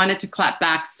where I wanted to clap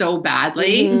back so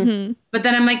badly, but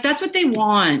then I'm like, that's what they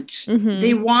want.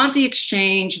 They want the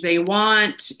exchange. They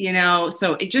want,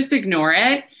 so just ignore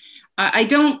it.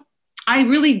 I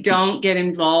really don't get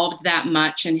involved that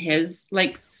much in his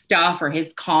like stuff or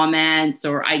his comments,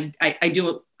 or I do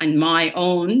it on my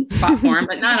own platform,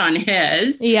 but not on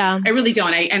his. Yeah. I really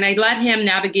don't. I let him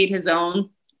navigate his own.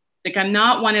 Like, I'm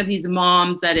not one of these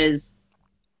moms that is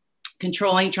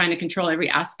trying to control every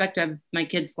aspect of my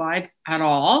kids' lives at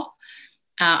all.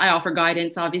 I offer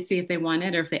guidance, obviously, if they want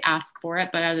it or if they ask for it.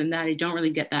 But other than that, I don't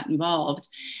really get that involved.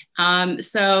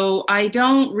 So it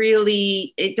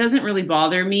doesn't really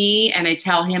bother me. And I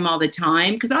tell him all the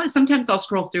time, because sometimes I'll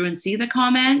scroll through and see the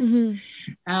comments.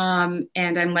 And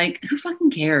I'm like, who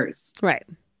fucking cares? Right.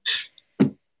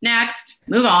 Next,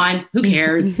 move on. Who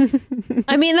cares?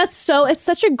 I mean, it's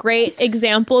such a great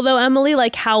example though, Emily,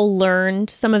 like how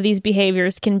learned some of these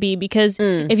behaviors can be, because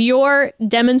if you're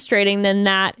demonstrating then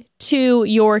that to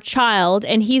your child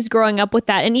and he's growing up with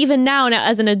that, and even now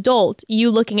as an adult, you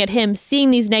looking at him,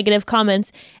 seeing these negative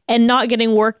comments and not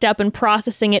getting worked up and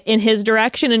processing it in his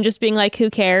direction and just being like, who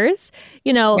cares?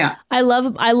 You know, I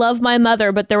love my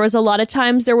mother, but there was a lot of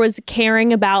times there was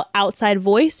caring about outside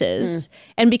voices.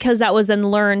 And because that was then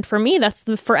learned for me, that's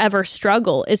the forever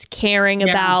struggle, is caring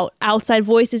about outside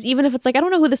voices. Even if it's like, I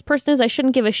don't know who this person is, I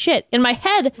shouldn't give a shit. In my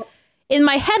head,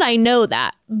 I know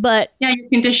that, but you're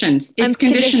conditioned. It's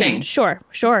conditioning. Sure.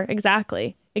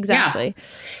 Exactly.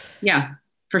 Yeah,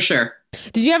 for sure.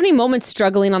 Did you have any moments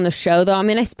struggling on the show, though? I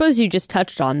mean, I suppose you just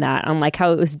touched on that, on like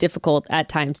how it was difficult at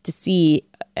times to see,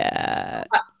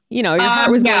 your heart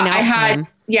was going out to him.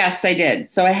 Yes, I did.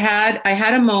 So I had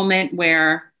a moment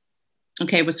where,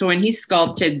 so when he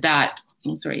sculpted that, I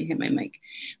hit my mic.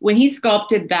 When he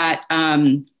sculpted that,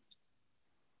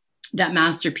 that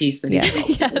masterpiece that he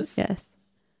sculpted. Yes.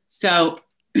 So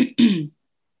it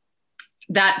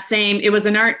was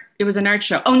an art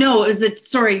show. Oh no, it was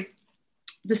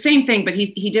the same thing, but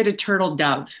he did a turtle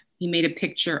dove. He made a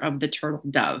picture of the turtle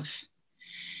dove.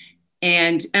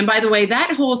 And by the way,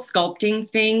 that whole sculpting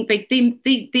thing,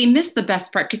 they missed the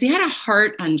best part, because he had a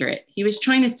heart under it. He was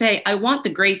trying to say, I want the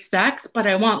great sex, but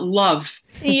I want love.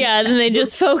 Yeah, then they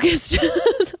just focused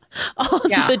on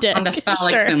the dick. On the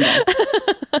phallic symbol.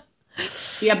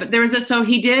 Yeah, but so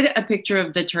he did a picture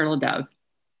of the turtle dove.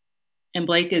 And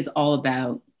Blake is all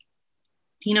about,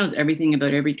 he knows everything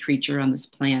about every creature on this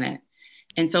planet.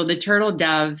 And so the turtle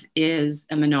dove is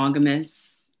a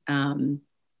monogamous, I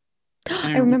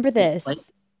remember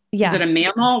this. Yeah. Is it a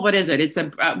mammal? What is it? It's a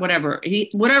whatever.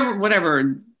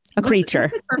 Whatever. A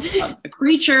creature.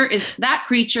 That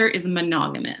creature is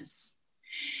monogamous.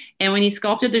 And when he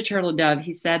sculpted the turtle dove,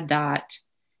 he said that,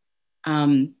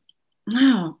 oh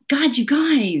God, you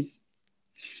guys,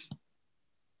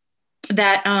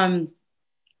 that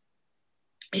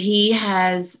he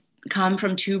has come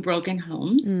from 2 broken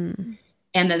homes, and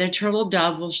that the turtle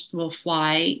dove will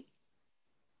fly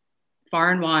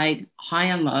far and wide, high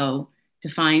and low, to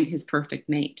find his perfect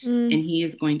mate. And he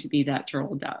is going to be that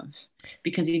turtle dove,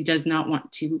 because he does not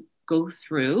want to go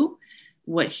through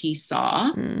what he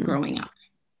saw growing up.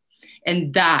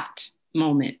 And that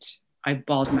moment, I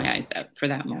bawled my eyes out for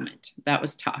that moment. That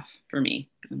was tough for me,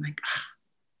 because I'm like,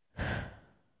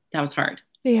 that was hard.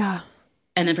 Yeah.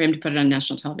 And then for him to put it on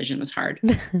national television was hard.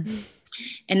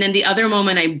 And then the other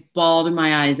moment I bawled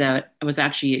my eyes out, it was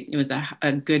a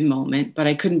good moment, but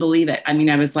I couldn't believe it. I mean,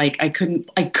 I was like, I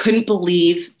couldn't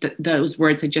believe that those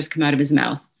words had just come out of his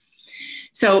mouth.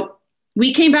 So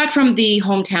we came back from the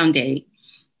hometown date,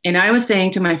 and I was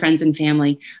saying to my friends and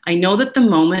family, I know that the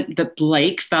moment that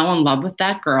Blake fell in love with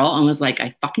that girl and was like,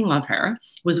 I fucking love her,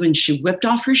 was when she whipped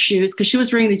off her shoes, because she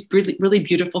was wearing these really, really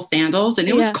beautiful sandals, and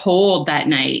it was cold that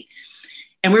night.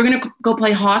 And we were going to go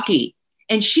play hockey.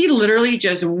 And she literally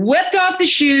just whipped off the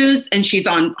shoes, and she's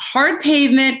on hard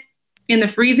pavement in the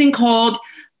freezing cold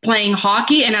playing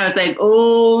hockey. And I was like,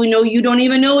 oh, no, you don't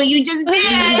even know what you just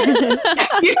did.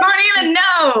 You don't even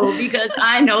know, because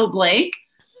I know Blake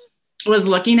was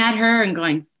looking at her and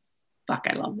going, fuck,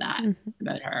 I love that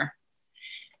about her.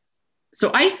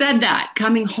 So I said that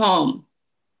coming home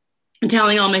and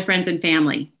telling all my friends and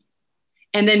family.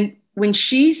 And then when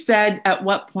she said, at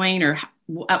what point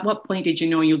did you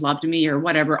know you loved me, or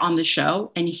whatever, on the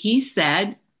show? And he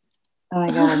said, oh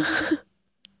my God,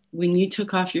 when you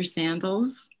took off your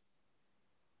sandals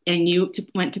and you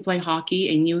went to play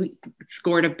hockey and you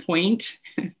scored a point,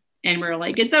 and we're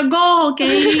like, it's a goal,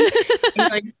 Katie. He's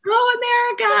like, go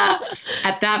America.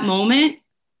 At that moment,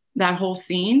 that whole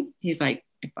scene, he's like,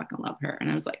 I fucking love her. And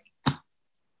I was like, I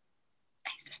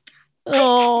said that.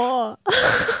 Oh.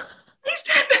 I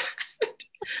said that.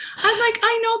 I'm like,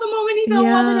 I know the moment he fell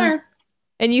in love with her.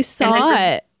 And you saw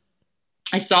it.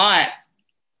 I saw it.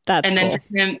 That's and cool. then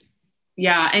for him,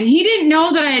 and he didn't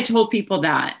know that I had told people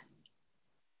that.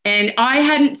 And I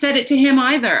hadn't said it to him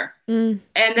either. And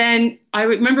then I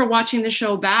remember watching the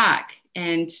show back,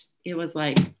 and it was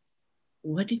like,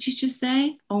 what did you just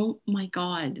say? Oh my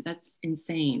God, that's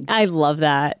insane. I love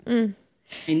that. I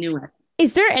knew it.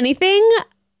 Is there anything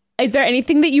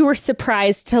that you were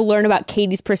surprised to learn about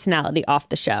Katie's personality off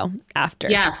the show after?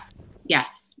 Yes.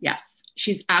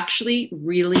 She's actually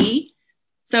really,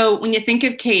 so when you think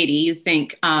of Katie, you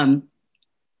think, women's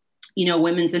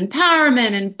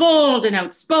empowerment and bold and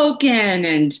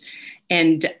outspoken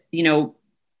and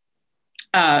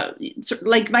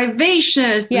like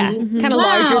vivacious. Yeah. Kind of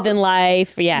larger than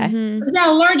life. Yeah. Yeah.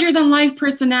 Larger than life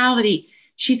personality.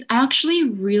 she's actually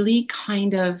really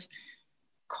kind of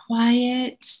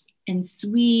quiet and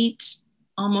sweet,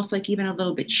 almost like even a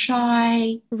little bit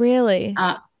shy. Really?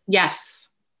 Yes,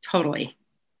 totally.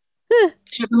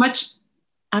 She has much.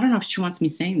 I don't know if she wants me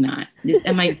saying that.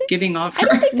 Am I giving off her?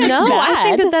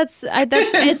 I think that's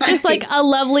it's just like a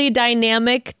lovely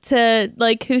dynamic to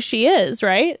like who she is,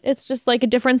 right? It's just like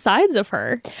different sides of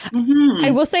her. Mm-hmm.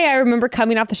 I will say I remember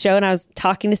coming off the show and I was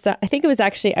talking to I think it was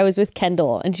actually, I was with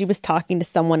Kendall and she was talking to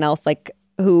someone else like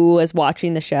who was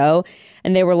watching the show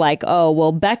and they were like, oh,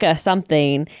 well, Becca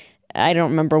something. I don't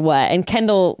remember what. And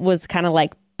Kendall was kind of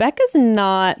like, Becca's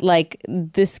not like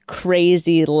this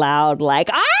crazy loud, like,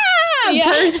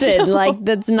 person. Like,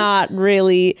 that's not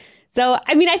really. So,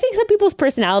 I mean, I think some people's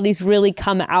personalities really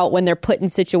come out when they're put in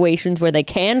situations where they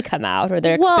can come out or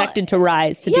they're expected to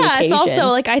rise to the occasion. Yeah, it's also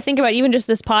like, I think about even just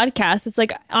this podcast. It's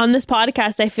like on this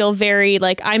podcast, I feel very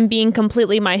like I'm being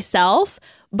completely myself,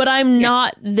 but I'm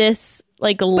not this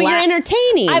like loud. But you're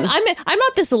entertaining. I'm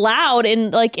not this loud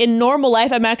in like in normal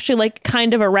life. I'm actually like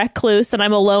kind of a recluse and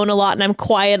I'm alone a lot and I'm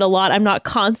quiet a lot. I'm not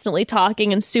constantly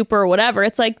talking and super whatever.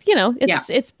 It's like, you know,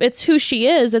 it's who she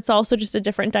is. It's also just a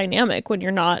different dynamic when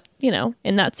you're not, you know,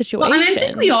 in that situation. Well, and I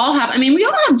think we all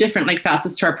have different like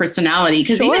facets to our personality.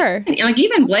 Because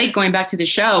even Blake, going back to the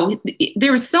show,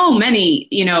 there were so many,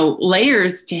 you know,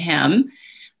 layers to him.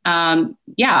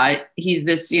 He's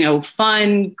this, you know,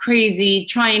 fun, crazy,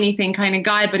 try anything kind of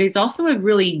guy, but he's also a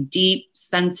really deep,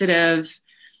 sensitive,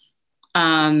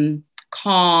 calm,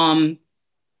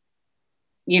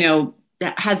 you know,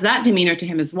 that has that demeanor to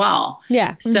him as well.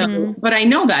 Yeah. So, but I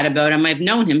know that about him. I've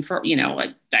known him for, you know,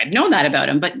 I've known that about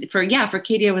him, but for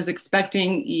Katie, I was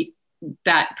expecting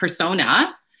that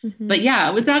persona, but yeah,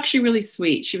 it was actually really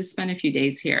sweet. She was spent a few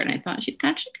days here and I thought she's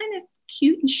actually kind of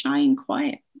cute and shy and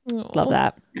quiet. Love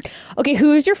that. Okay,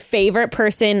 who's your favorite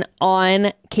person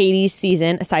on Katie's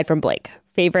season aside from Blake?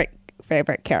 Favorite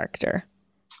character?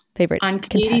 Favorite on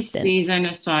Katie's season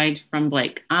aside from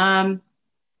Blake? I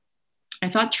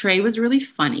thought Trey was really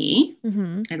funny.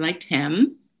 I liked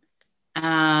him.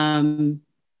 Oh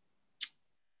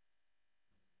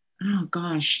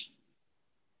gosh.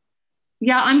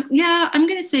 I'm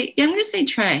gonna say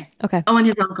Trey. Okay. Oh, and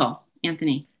his uncle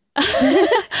Anthony.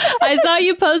 I saw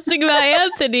you posting about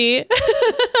Anthony.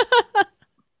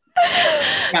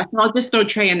 So I'll just throw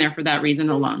Trey in there for that reason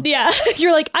alone. Yeah,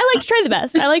 you're like, I like Trey the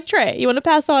best. I like Trey. You want to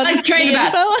pass on? I like Trey the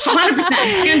best.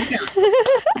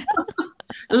 100%.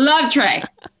 Love Trey.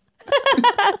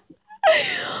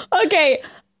 Okay.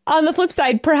 On the flip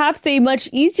side, perhaps a much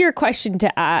easier question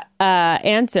to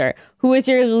answer. Who is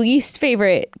your least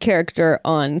favorite character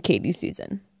on Katie's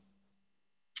season?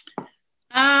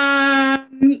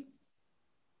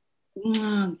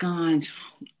 Oh God,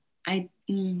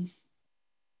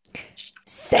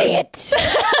 Say it.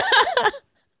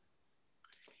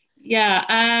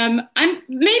 I'm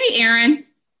maybe Aaron.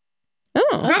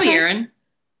 Oh, probably Aaron.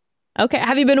 Okay,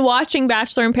 have you been watching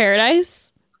Bachelor in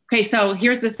Paradise? Okay, so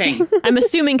here's the thing. I'm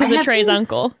assuming because of Trey's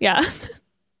uncle. Yeah.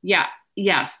 Yeah.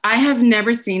 Yes, I have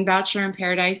never seen Bachelor in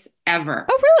Paradise ever.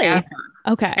 Oh, really? Ever.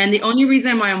 Okay. And the only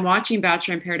reason why I'm watching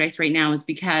Bachelor in Paradise right now is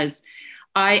because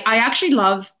I actually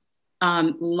love a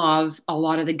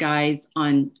lot of the guys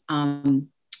on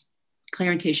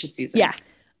Claire and Tayshia's season. Yeah.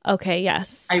 Okay.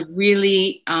 Yes. I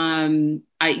really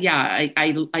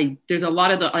there's a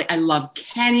lot of I love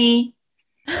Kenny.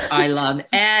 I love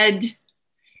Ed.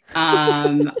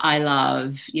 I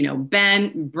love, you know,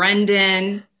 Ben,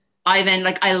 Brendan, Ivan.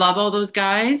 Like, I love all those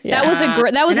guys. Yeah.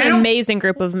 That was an amazing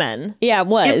group of men. Yeah, it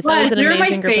was. That was an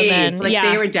amazing group of men. Like,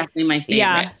 they were definitely my favorites.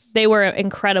 Yeah, they were an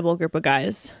incredible group of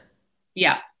guys.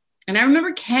 Yeah. And I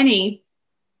remember Kenny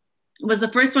was the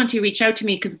first one to reach out to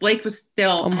me because Blake was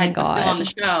still on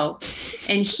the show.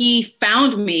 And he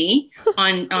found me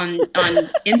on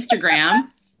Instagram.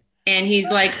 And he's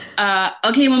like,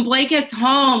 okay, when Blake gets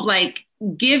home, like,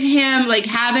 give him, like,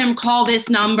 have him call this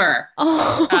number.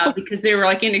 Because they were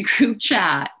like in a group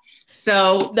chat.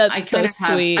 So that's so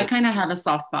sweet. I kind of have a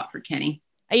soft spot for Kenny.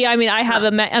 Yeah, I mean, I have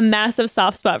a massive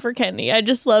soft spot for Kenny. I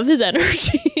just love his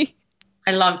energy.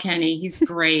 I love Kenny. He's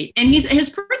great. And his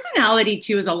personality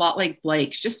too is a lot like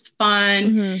Blake's, just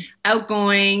fun,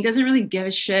 outgoing, doesn't really give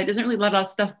a shit, doesn't really let that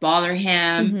stuff bother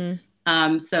him.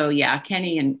 So yeah,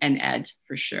 Kenny and Ed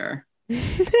for sure.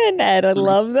 And Ed, I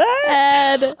love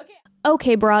that. Ed.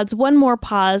 Okay, broads, one more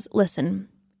pause. Listen,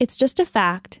 it's just a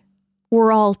fact.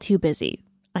 We're all too busy.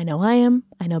 I know I am.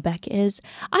 I know Beck is.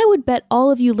 I would bet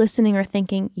all of you listening are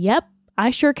thinking, yep,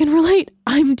 I sure can relate.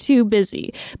 I'm too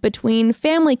busy. Between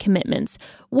family commitments,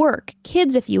 work,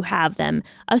 kids if you have them,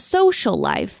 a social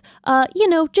life,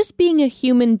 just being a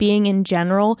human being in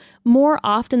general, more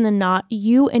often than not,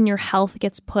 you and your health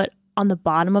gets put on the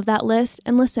bottom of that list.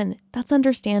 And listen, that's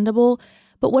understandable.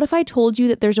 But what if I told you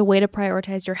that there's a way to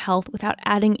prioritize your health without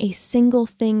adding a single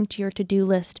thing to your to-do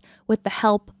list with the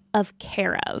help of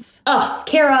Care of? Oh,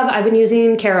 Care of. I've been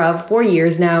using Care of for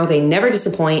years now. They never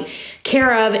disappoint.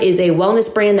 Care of is a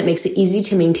wellness brand that makes it easy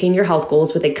to maintain your health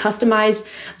goals with a customized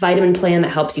vitamin plan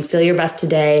that helps you feel your best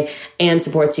today and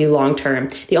supports you long term.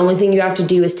 The only thing you have to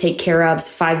do is take Care of's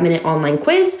 5-minute online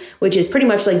quiz, which is pretty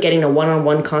much like getting a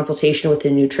one-on-one consultation with a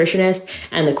nutritionist.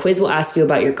 And the quiz will ask you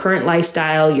about your current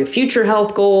lifestyle, your future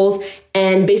health goals,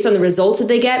 and based on the results that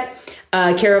they get,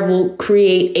 Care of will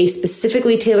create a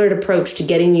specifically tailored approach to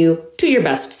getting you to your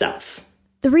best self.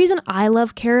 The reason I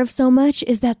love Care of so much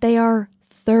is that they are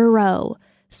thorough.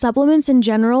 Supplements in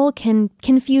general can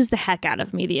confuse the heck out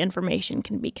of me. The information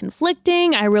can be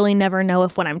conflicting. I really never know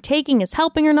if what I'm taking is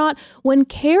helping or not. When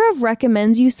Care of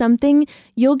recommends you something,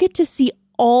 you'll get to see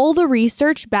all the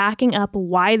research backing up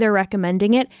why they're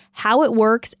recommending it, how it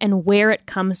works, and where it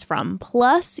comes from.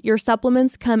 Plus, your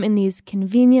supplements come in these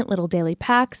convenient little daily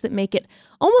packs that make it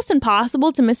almost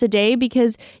impossible to miss a day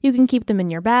because you can keep them in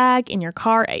your bag, in your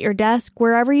car, at your desk,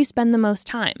 wherever you spend the most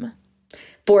time.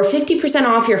 For 50%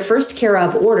 off your first Care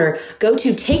of order, go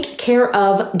to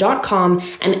takecareof.com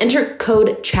and enter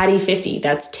code chatty50.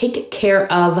 That's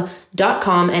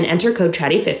takecareof.com and enter code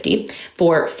chatty50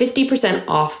 for 50%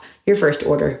 off your first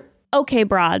order. Okay,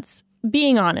 broads,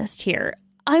 being honest here,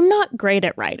 I'm not great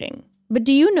at writing, but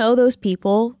do you know those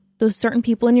certain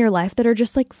people in your life that are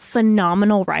just like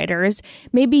phenomenal writers?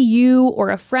 Maybe you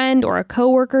or a friend or a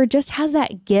coworker just has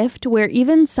that gift where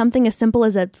even something as simple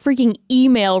as a freaking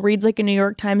email reads like a New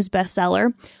York Times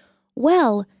bestseller.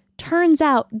 Well, turns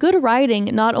out good writing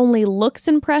not only looks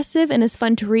impressive and is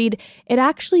fun to read, it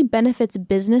actually benefits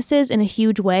businesses in a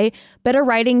huge way. Better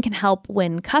writing can help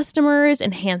win customers,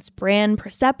 enhance brand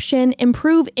perception,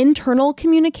 improve internal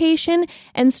communication,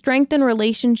 and strengthen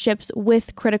relationships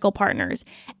with critical partners.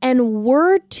 And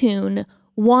WordTune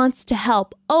wants to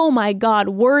help. Oh my God,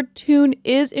 WordTune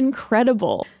is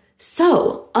incredible.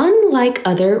 So, unlike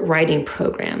other writing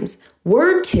programs,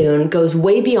 WordTune goes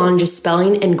way beyond just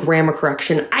spelling and grammar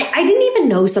correction. I didn't even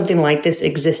know something like this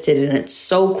existed, and it's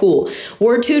so cool.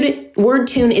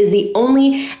 WordTune is the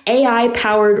only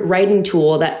AI-powered writing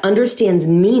tool that understands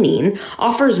meaning,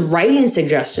 offers writing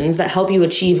suggestions that help you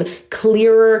achieve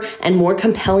clearer and more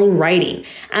compelling writing.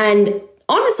 And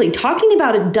honestly, talking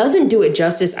about it doesn't do it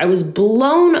justice. I was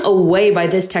blown away by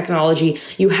this technology.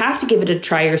 You have to give it a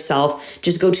try yourself.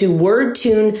 Just go to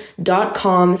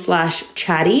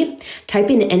wordtune.com/chatty, type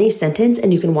in any sentence,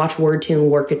 and you can watch WordTune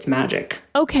work its magic.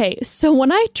 Okay, so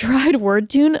when I tried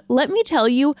WordTune, let me tell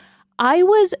you, I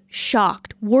was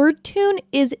shocked. WordTune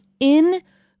is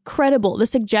incredible. The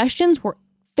suggestions were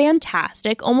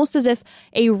fantastic, almost as if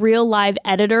a real live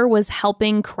editor was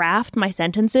helping craft my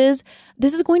sentences.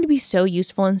 This is going to be so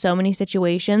useful in so many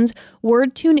situations.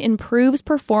 WordTune improves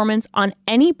performance on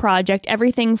any project,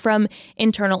 everything from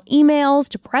internal emails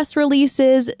to press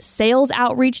releases, sales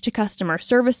outreach to customer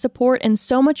service support, and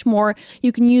so much more.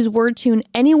 You can use WordTune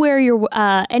anywhere you're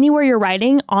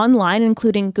writing online,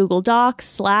 including Google Docs,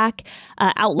 Slack,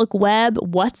 Outlook Web,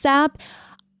 WhatsApp.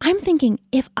 I'm thinking,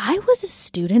 if I was a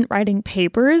student writing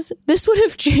papers, this would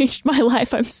have changed my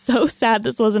life. I'm so sad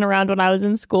this wasn't around when I was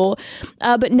in school.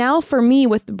 But now for me,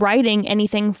 with writing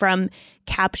anything from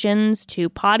captions to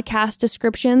podcast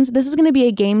descriptions, this is going to be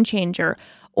a game changer.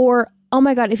 Or, oh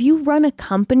my God, if you run a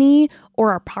company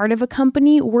or are part of a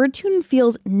company, WordTune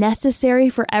feels necessary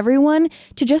for everyone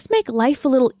to just make life a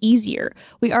little easier.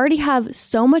 We already have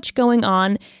so much going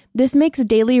on. This makes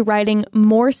daily writing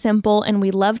more simple, and we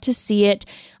love to see it.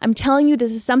 I'm telling you,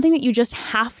 this is something that you just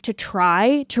have to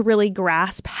try to really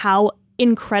grasp how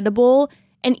incredible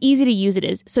and easy to use it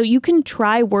is. So you can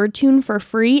try WordTune for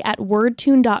free at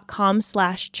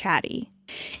wordtune.com/chatty.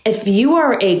 If you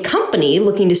are a company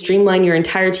looking to streamline your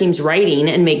entire team's writing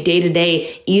and make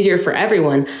day-to-day easier for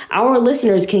everyone, our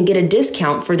listeners can get a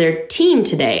discount for their team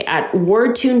today at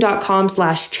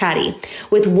wordtune.com/chatty.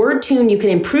 With WordTune, you can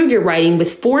improve your writing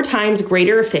with 4 times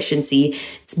greater efficiency.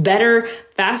 It's better,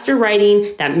 faster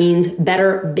writing. That means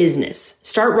better business.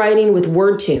 Start writing with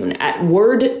WordTune at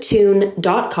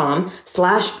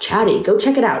wordtune.com/chatty. Go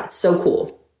check it out. It's so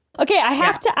cool. Okay, I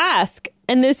have to ask,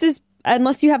 and this is,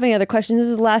 unless you have any other questions, this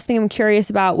is the last thing I'm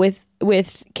curious about with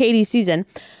Katie's season.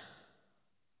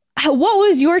 What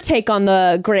was your take on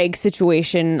the Greg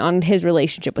situation, on his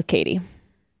relationship with Katie?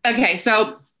 Okay,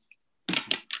 so,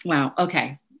 wow,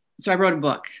 okay. So I wrote a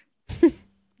book.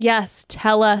 Yes.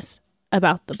 Tell us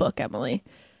about the book, Emily.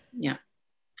 Yeah.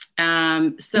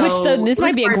 So this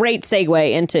might be a great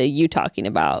segue into you talking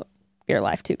about your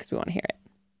life too, because we want to hear it.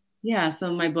 Yeah.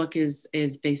 So my book is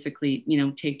basically,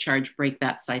 take charge, break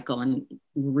that cycle, and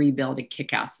rebuild a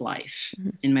kick-ass life. Mm-hmm.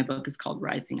 And my book is called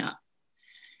Rising Up.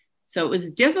 So it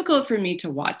was difficult for me to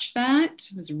watch that.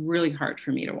 It was really hard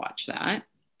for me to watch that.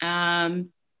 And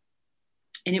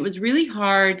it was really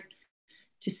hard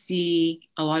to see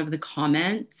a lot of the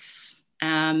comments,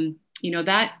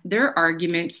 that their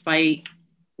argument, fight,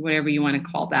 whatever you want to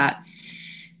call that,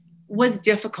 was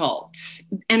difficult.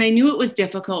 And I knew it was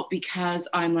difficult because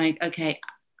I'm like, okay,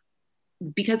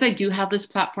 because I do have this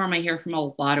platform, I hear from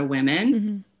a lot of women.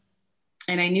 Mm-hmm.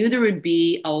 And I knew there would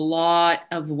be a lot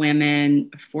of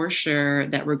women for sure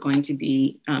that were going to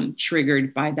be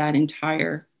triggered by that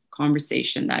entire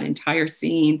conversation, that entire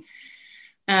scene,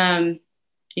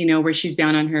 where she's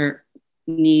down on her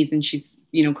knees and she's,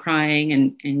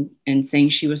 crying and saying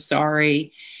she was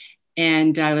sorry.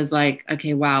 And I was like,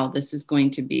 okay, wow, this is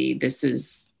hard. This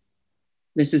is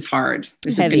heavy,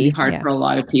 is going to be hard for a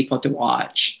lot of people to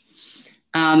watch.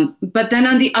 But then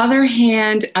on the other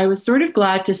hand, I was sort of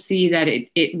glad to see that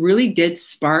it really did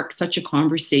spark such a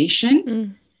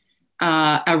conversation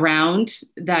around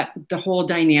that, the whole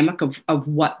dynamic of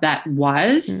what that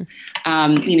was.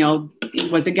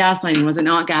 Was it gaslighting? Was it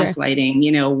not gaslighting?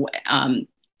 Sure.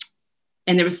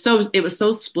 And it was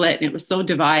so split and it was so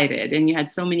divided, and you had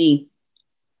so many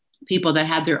people that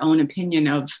had their own opinion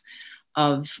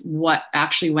of what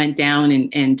actually went down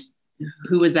and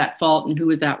who was at fault and who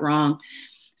was at wrong.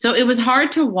 So it was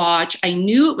hard to watch. I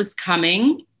knew it was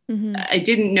coming. Mm-hmm. I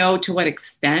didn't know to what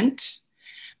extent.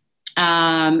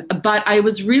 But I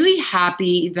was really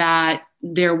happy that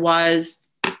there was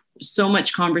so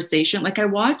much conversation. Like I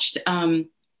watched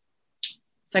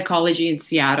Psychology in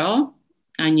Seattle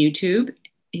on YouTube.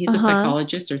 He's a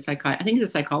psychologist I think he's a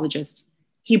psychologist.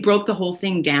 He broke the whole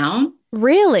thing down.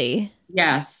 Really?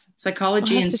 Yes.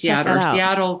 Psychology in Seattle, or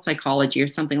Seattle Psychology or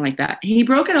something like that. He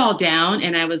broke it all down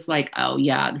and I was like, oh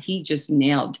yeah, he just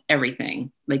nailed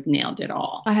everything, like nailed it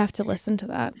all. I have to listen to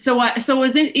that. So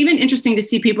was it even interesting to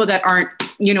see people that aren't,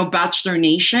 Bachelor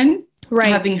Nation,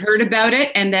 right, having heard about it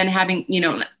and then having,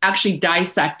 actually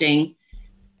dissecting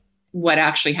what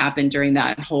actually happened during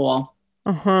that whole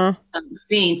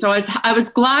scene. So I was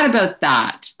glad about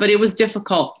that, but it was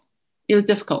difficult. It was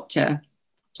difficult to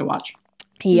watch.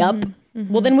 Yep.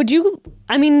 Mm-hmm. Well, then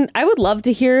I would love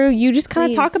to hear you just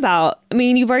kind of talk about,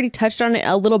 you've already touched on it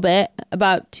a little bit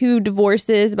about 2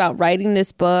 divorces, about writing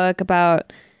this book,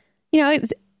 about,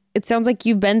 it sounds like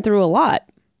you've been through a lot.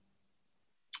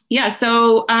 Yeah.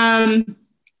 So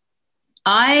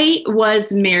I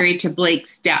was married to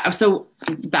Blake's dad. So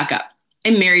back up. I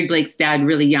married Blake's dad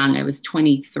really young. I was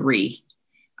 23.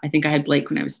 I think I had Blake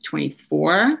when I was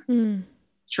 24.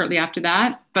 Shortly after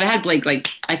that. But I had Blake,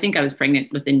 I think I was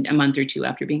pregnant within a month or 2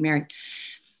 after being married.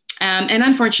 And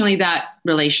unfortunately that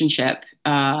relationship,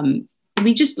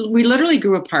 we literally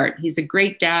grew apart. He's a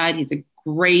great dad. He's a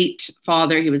great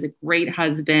father. He was a great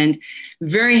husband,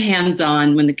 very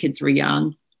hands-on when the kids were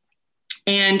young.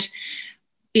 And,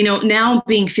 now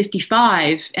being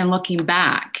 55 and looking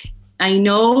back, I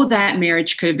know that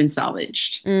marriage could have been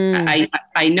salvaged.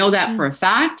 I know that for a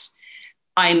fact.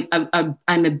 I'm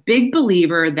a big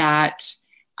believer that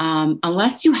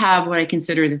unless you have what I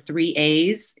consider the 3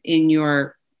 A's in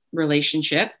your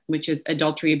relationship, which is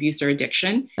adultery, abuse, or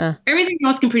addiction, everything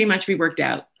else can pretty much be worked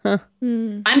out.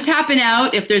 I'm tapping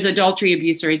out if there's adultery,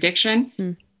 abuse, or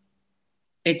addiction.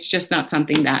 It's just not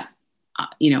something that,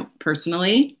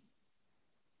 personally,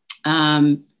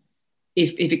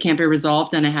 if it can't be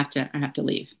resolved, then I have to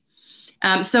leave.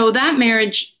 So that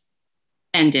marriage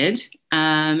ended.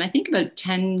 I think about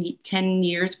 10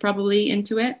 years probably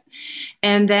into it.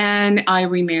 And then I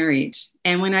remarried.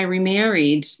 And when I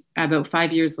remarried about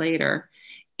 5 years later,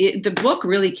 the book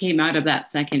really came out of that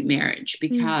second marriage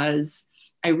because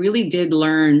I really did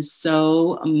learn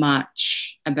so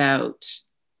much about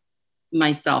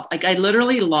myself. Like I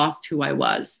literally lost who I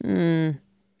was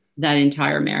that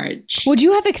entire marriage. Would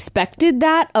you have expected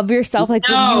that of yourself? Like,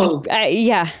 no.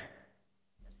 Yeah.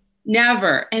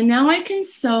 Never. And now I can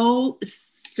so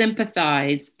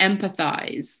empathize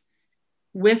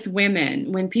with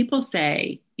women when people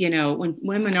say, when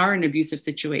women are in abusive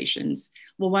situations,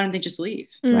 well, why don't they just leave?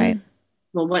 Right.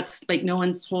 Well, no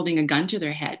one's holding a gun to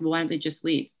their head. Well, why don't they just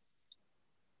leave?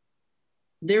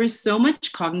 There is so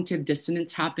much cognitive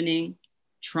dissonance happening,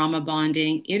 trauma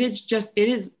bonding. It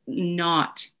is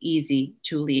not easy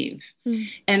to leave.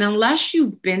 And unless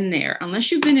you've been there,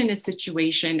 unless you've been in a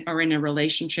situation or in a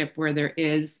relationship where there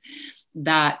is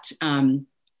that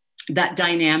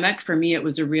dynamic, for me, it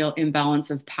was a real imbalance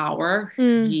of power.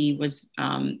 He was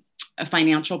a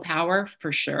financial power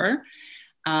for sure.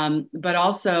 But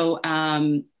also,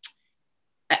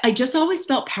 I just always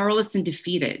felt powerless and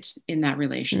defeated in that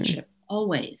relationship.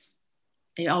 Always.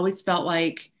 I always felt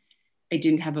like I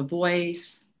didn't have a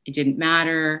voice. It didn't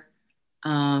matter.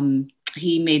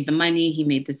 He made the money. He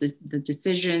made the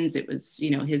decisions. It was,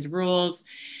 his rules.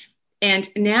 And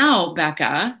now,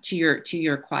 Becca, to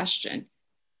your question,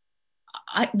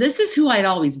 this is who I'd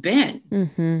always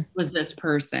been, was this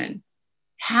person.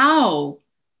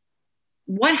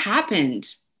 What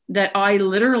happened that I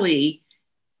literally,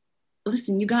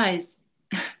 listen, you guys,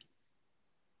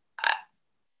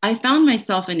 I found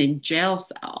myself in a jail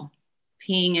cell,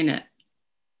 peeing in a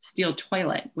steel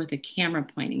toilet with a camera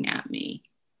pointing at me.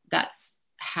 That's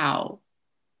how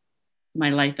my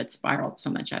life had spiraled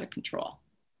so much out of control.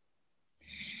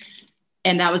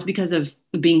 And that was because of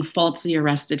being falsely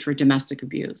arrested for domestic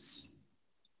abuse.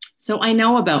 So I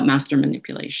know about master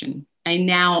manipulation. I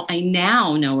now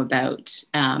know about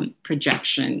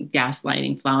projection,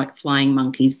 gaslighting, flying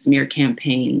monkeys, smear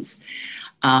campaigns,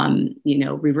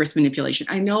 reverse manipulation.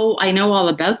 I know all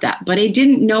about that, but I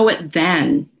didn't know it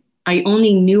then. I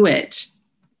only knew it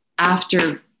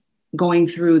after going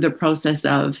through the process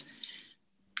of,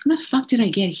 how the fuck did I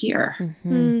get here? How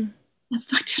the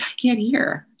fuck did I get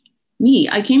here? Me,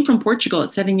 I came from Portugal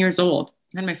at 7 years old.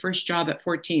 I had my first job at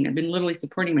 14. I've been literally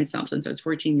supporting myself since I was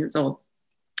 14 years old.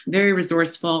 Very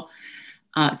resourceful,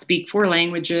 speak 4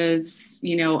 languages,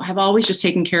 have always just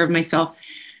taken care of myself.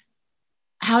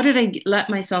 How did I let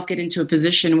myself get into a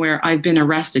position where I've been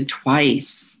arrested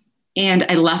twice and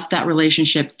I left that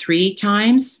relationship 3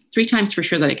 times for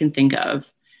sure that I can think of,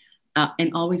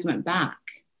 and always went back?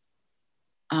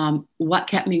 What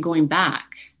kept me going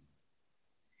back?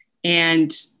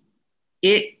 And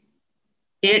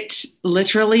it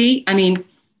literally, I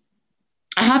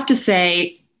have to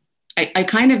say, I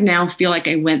kind of now feel like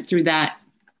I went through that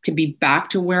to be back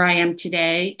to where I am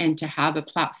today and to have a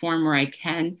platform where I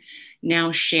can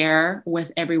now share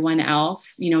with everyone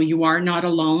else. You are not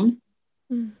alone.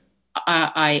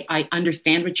 I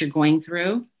understand what you're going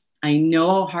through. I know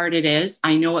how hard it is.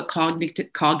 I know what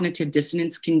cognitive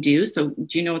dissonance can do. So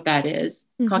do you know what that is?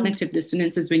 Cognitive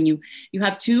dissonance is when you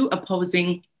have two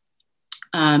opposing,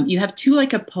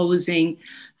 opposing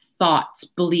thoughts,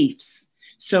 beliefs.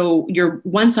 So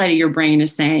one side of your brain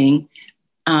is saying,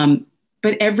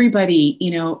 but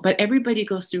everybody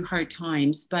goes through hard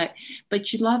times, but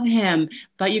you love him,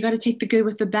 but you got to take the good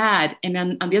with the bad. And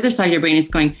then on the other side of your brain is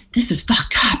going, this is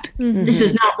fucked up. This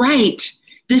is not right.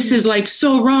 This is like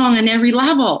so wrong on every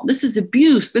level. This is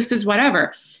abuse. This is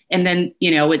whatever. And then,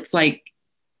 it's like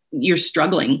you're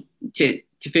struggling to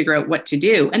figure out what to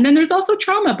do. And then there's also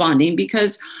trauma bonding,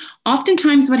 because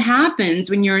oftentimes what happens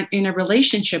when you're in a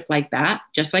relationship like that,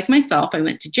 just like myself, I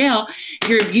went to jail,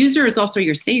 your abuser is also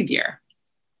your savior.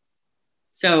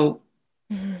 So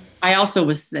I also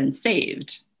was then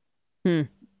saved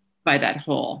by that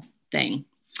whole thing.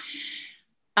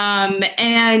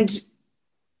 And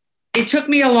it took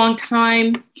me a long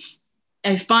time.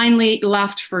 I finally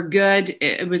left for good.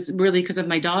 It was really because of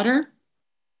my daughter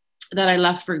that I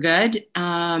left for good,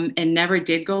 and never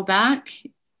did go back.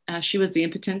 She was the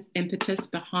impetus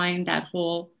behind that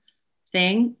whole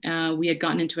thing. We had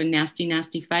gotten into a nasty,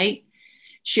 nasty fight.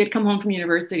 She had come home from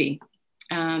university.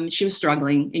 She was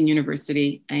struggling in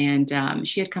university, and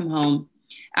she had come home,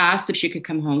 asked if she could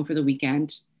come home for the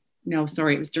weekend. No,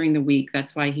 sorry, it was during the week.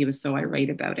 That's why he was so irate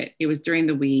about it. It was during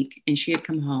the week, and she had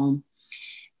come home.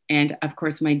 And of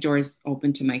course, my door's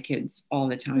open to my kids all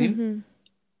the time.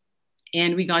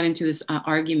 And we got into this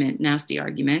nasty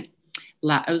argument.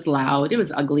 It was loud. It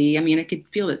was ugly. I could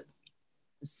feel it,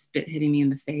 spit hitting me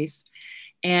in the face.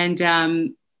 And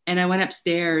I went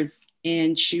upstairs,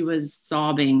 and she was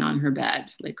sobbing on her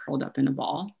bed, like curled up in a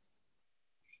ball.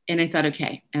 And I thought,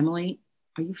 okay, Emily,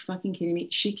 are you fucking kidding me?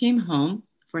 She came home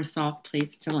for a soft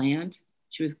place to land.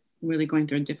 She was really going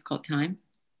through a difficult time.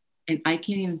 And I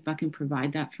can't even fucking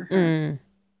provide that for her.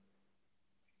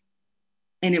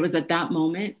 And it was at that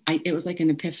moment, it was like an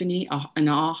epiphany, an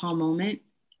aha moment.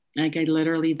 Like I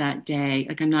literally that day,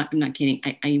 like I'm not kidding.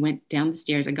 I went down the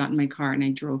stairs, I got in my car, and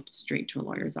I drove straight to a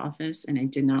lawyer's office, and I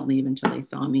did not leave until they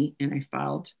saw me, and I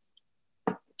filed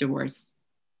divorce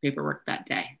paperwork that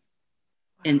day.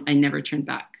 And I never turned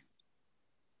back.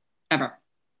 Ever.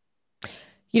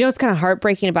 What's kind of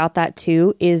heartbreaking about that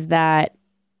too is that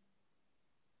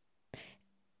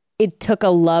it took a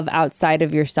love outside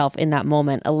of yourself in that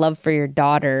moment, a love for your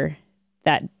daughter,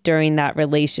 that during that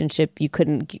relationship you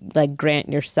couldn't grant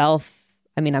yourself.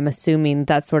 I'm assuming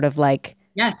that's sort of like,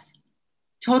 yes,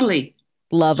 Totally.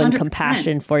 love and 100%.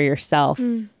 compassion for yourself.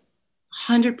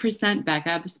 100% back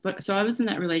up. So I was in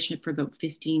that relationship for about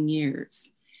 15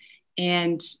 years.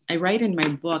 And I write in my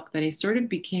book that I sort of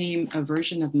became a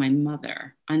version of my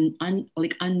mother,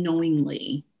 like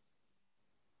unknowingly,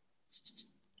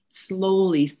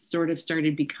 slowly sort of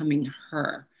started becoming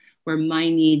her, where my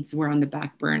needs were on the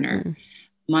back burner.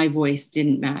 My voice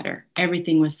didn't matter.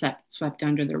 Everything was swept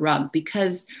under the rug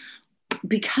because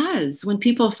when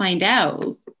people find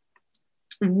out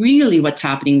really what's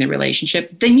happening in the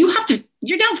relationship, then you've got to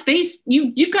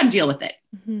deal with it.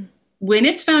 When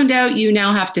it's found out, you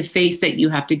now have to face it. You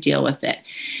have to deal with it.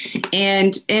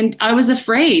 And I was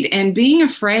afraid, and being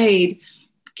afraid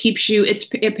keeps you,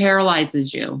 it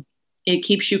paralyzes you. It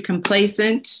keeps you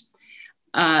complacent.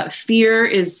 Fear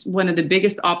is one of the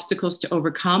biggest obstacles to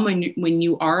overcome when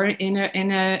you are in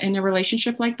a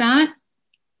relationship like that.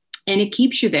 And it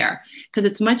keeps you there because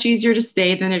it's much easier to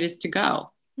stay than it is to go.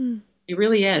 It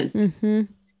really is.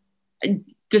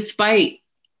 Despite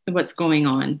what's going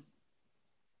on,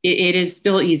 it is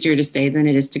still easier to stay than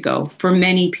it is to go for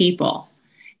many people.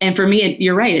 And for me,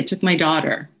 you're right. It took my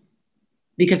daughter,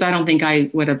 because I don't think I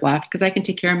would have left, because I can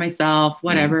take care of myself,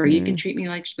 whatever. You can treat me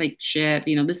like shit.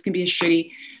 This can be a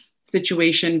shitty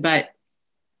situation, but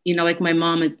like my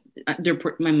mom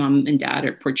and dad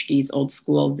are Portuguese, old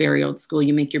school, very old school.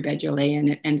 You make your bed, you lay in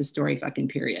it, end of story, fucking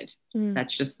period.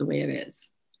 That's just the way it is.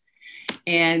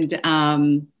 And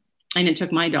it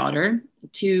took my daughter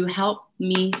to help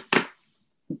me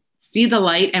see the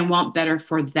light and want better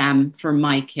for them, for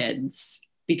my kids,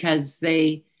 because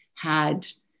they had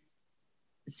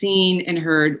seen and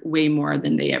heard way more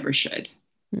than they ever should.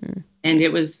 And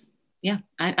it was,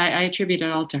 I attribute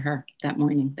it all to her that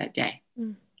morning, that day.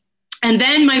 And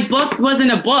then my book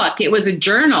wasn't a book. It was a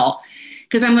journal,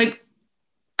 because I'm like,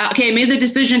 okay, I made the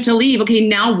decision to leave. Okay,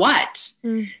 now what?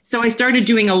 So I started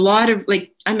doing a lot of,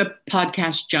 I'm a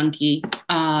podcast junkie.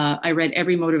 I read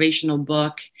every motivational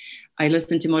book. I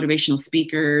listened to motivational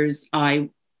speakers. I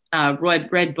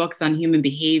read books on human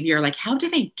behavior. Like, how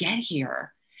did I get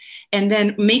here? And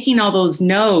then making all those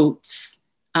notes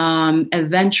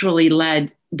eventually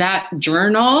led that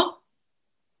journal,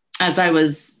 as I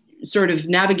was sort of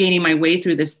navigating my way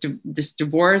through this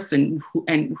divorce, and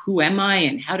who am I,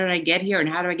 and how did I get here, and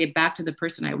how do I get back to the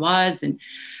person I was? And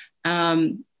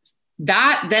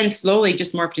that then slowly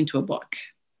just morphed into a book.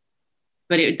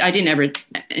 But I didn't ever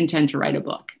intend to write a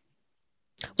book.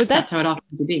 That's how it all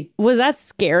came to be. Was that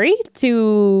scary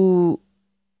to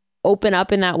open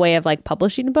up in that way of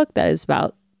publishing a book that is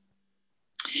about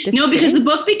this? No, because the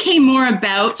book became more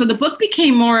about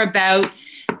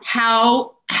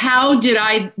how did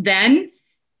I then,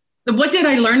 what did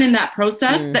I learn in that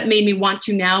process that made me want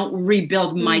to now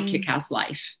rebuild my kick-ass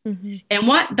life?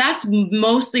 And that's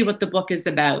mostly what the book is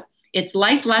about. It's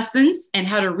life lessons and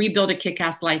how to rebuild a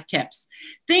kick-ass life tips.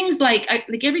 Things like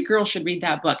every girl should read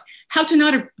that book, how to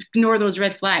not ignore those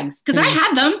red flags. Because I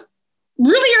had them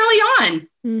really early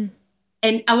on.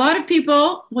 And a lot of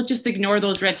people will just ignore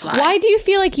those red flags. Why do you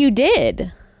feel like you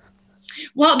did?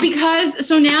 Well, because,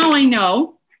 so now I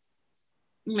know,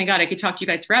 oh my God, I could talk to you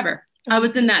guys forever. I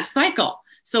was in that cycle.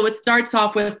 So it starts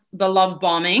off with the love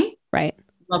bombing. Right.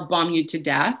 Love bomb you to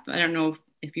death. I don't know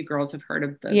if you girls have heard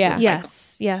of the cycle.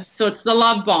 Yes. So it's the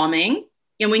love bombing.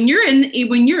 And when you're in it,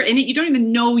 you don't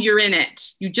even know you're in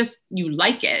it. You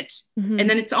like it. And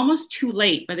then it's almost too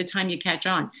late by the time you catch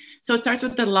on. So it starts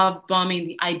with the love bombing,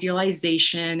 the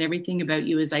idealization. Everything about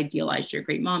you is idealized. You're a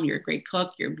great mom. You're a great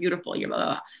cook. You're beautiful. You're blah, blah,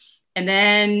 blah. And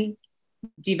then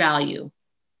devalue.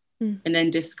 And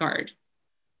then discard.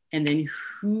 And then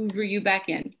hoover you back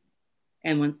in.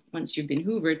 And once you've been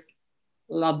hoovered,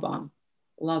 love bomb,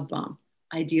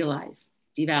 idealize,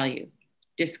 devalue,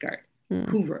 discard,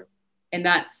 hoover. And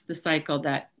that's the cycle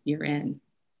that you're in.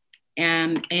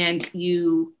 And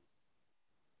you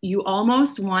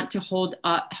almost want to hold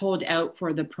out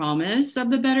for the promise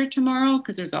of the better tomorrow,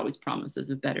 because there's always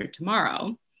promises of better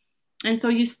tomorrow. And so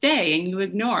you stay and you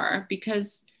ignore,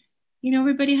 because,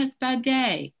 everybody has a bad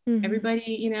day.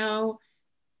 Everybody,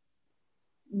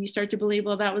 you start to believe,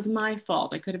 well, that was my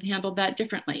fault. I could have handled that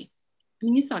differently. I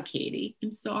mean, you saw Katie.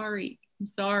 I'm sorry. You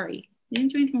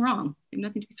didn't do anything wrong. You have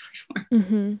nothing to be sorry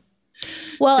for.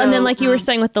 Well, so, and then you were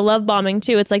saying with the love bombing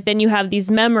too, it's then you have these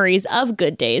memories of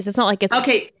good days. It's not like it's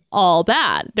all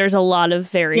bad. There's a lot of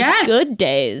very good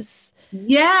days.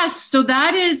 Yes. So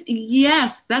that's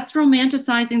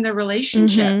romanticizing the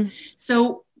relationship.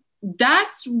 So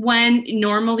that's when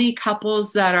normally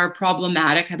couples that are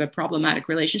problematic, have a problematic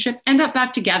relationship, end up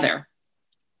back together.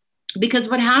 Because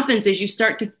what happens is you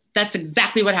start That's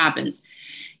exactly what happens.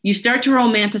 You start to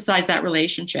romanticize that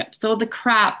relationship. So the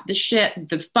crap, the shit,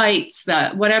 the fights,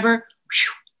 the whatever,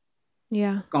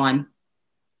 gone.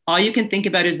 All you can think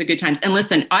about is the good times. And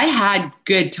listen, I had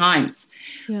good times.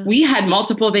 Yeah. We had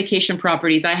multiple vacation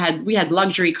properties. We had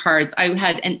luxury cars. I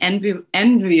had an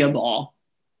enviable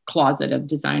closet of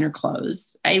designer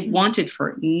clothes. I wanted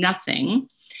for nothing.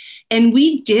 And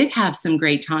we did have some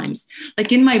great times.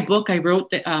 Like in my book, I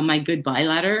wrote my goodbye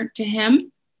letter to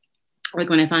him. Like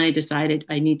when I finally decided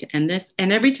I need to end this.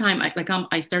 And every time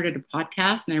I started a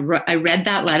podcast and I read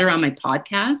that letter on my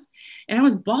podcast and I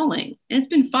was bawling. And it's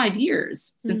been 5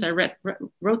 years since I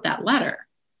wrote that letter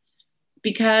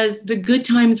because the good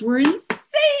times were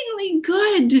insanely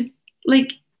good,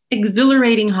 like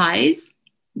exhilarating highs,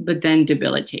 but then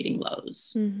debilitating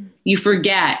lows. Mm-hmm. You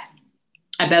forget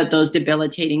about those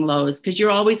debilitating lows because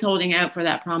you're always holding out for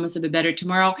that promise of a better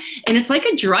tomorrow. And it's like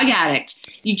a drug addict.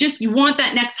 You want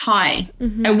that next high.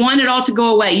 Mm-hmm. I want it all to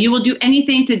go away. You will do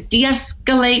anything to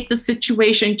de-escalate the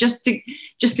situation just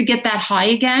to get that high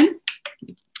again.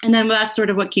 And then that's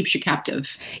sort of what keeps you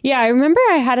captive. Yeah, I remember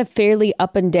I had a fairly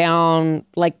up and down,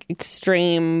 like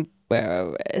extreme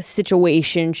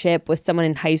situationship with someone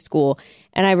in high school.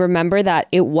 And I remember that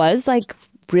it was like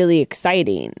really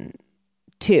exciting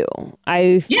too.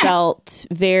 I felt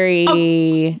very...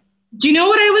 Do you know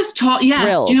what I was told? Yes.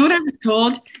 Thrilled. Do you know what I was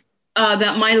told?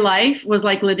 That my life was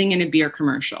like living in a beer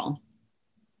commercial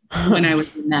when I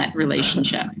was in that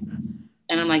relationship.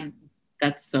 And I'm like,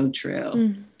 that's so true.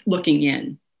 Mm. Looking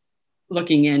in,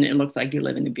 it looks like you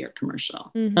live in a beer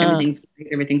commercial. Mm-hmm. Everything's great,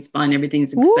 everything's fun,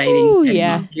 everything's exciting. Ooh, getting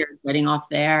off here, getting off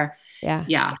there.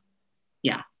 Yeah.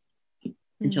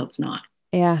 Until it's not.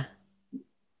 Yeah.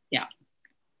 Yeah.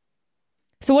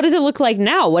 So what does it look like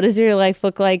now? What does your life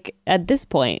look like at this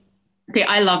point? Okay,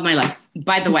 I love my life.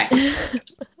 By the way,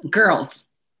 girls,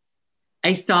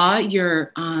 I saw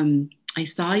your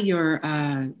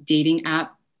dating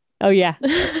app. Oh yeah.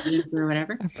 Or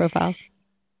whatever. Our profiles.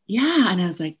 Yeah, and I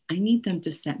was like, I need them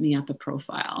to set me up a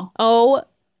profile. Oh,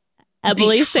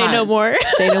 Emily, say no more.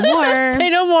 Say no more. Say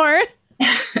no more.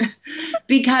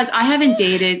 Because I haven't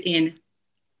dated in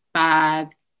 5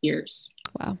 years.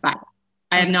 Wow. 5.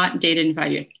 I have not dated in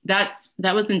 5 years. That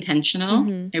was intentional.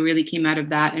 Mm-hmm. I really came out of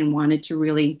that and wanted to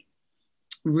really,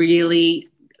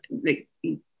 like,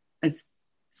 as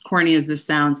corny as this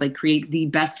sounds, like create the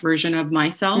best version of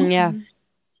myself. Yeah.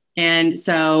 And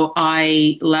so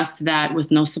I left that with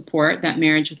no support, that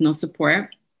marriage with no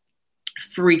support,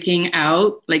 freaking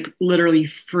out, like literally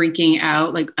freaking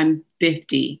out. Like I'm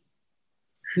 50.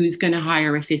 Who's going to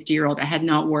hire a 50-year-old? I had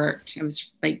not worked. I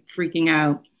was like freaking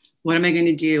out. What am I going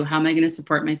to do? How am I going to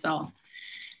support myself?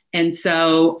 And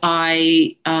so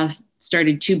I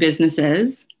started 2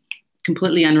 businesses,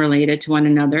 completely unrelated to one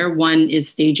another. One is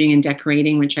staging and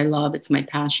decorating, which I love. It's my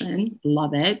passion.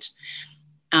 Love it.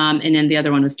 And then the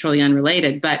other one was totally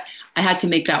unrelated, but I had to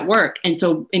make that work. And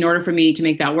so in order for me to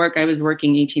make that work, I was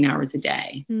working 18 hours a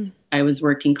day. Mm. I was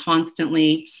working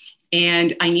constantly.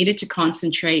 And I needed to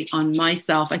concentrate on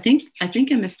myself. I think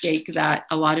a mistake that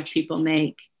a lot of people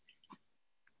make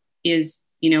is,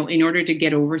 in order to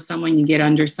get over someone, you get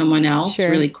under someone else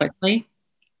really quickly.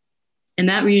 And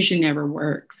that usually never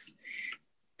works,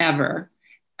 ever.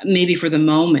 Maybe for the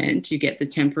moment, you get the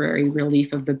temporary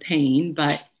relief of the pain,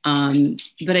 but I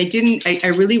didn't. I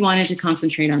really wanted to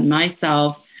concentrate on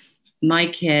myself, my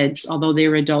kids, although they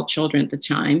were adult children at the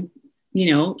time.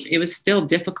 It was still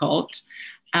difficult.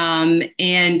 And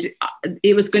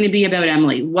it was going to be about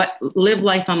Emily. Live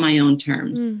life on my own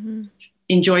terms. Mm-hmm.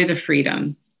 Enjoy the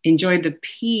freedom. Enjoy the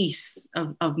peace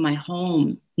of my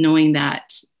home, knowing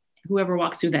that whoever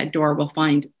walks through that door will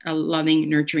find a loving,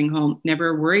 nurturing home,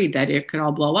 never worried that it could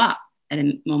all blow up at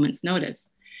a moment's notice.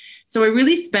 So I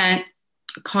really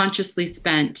consciously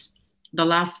spent the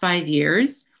last 5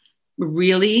 years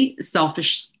really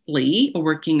selfishly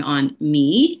working on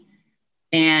me.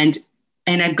 And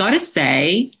I've got to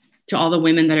say to all the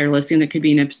women that are listening that could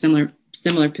be in a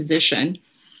similar position,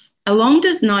 alone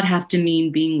does not have to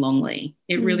mean being lonely.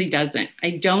 It really doesn't.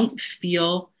 I don't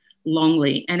feel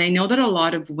lonely. And I know that a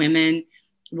lot of women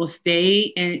will stay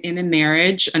in a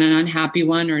marriage, an unhappy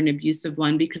one or an abusive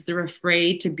one, because they're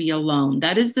afraid to be alone.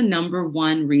 That is the number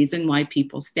one reason why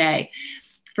people stay.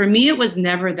 For me, it was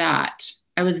never that.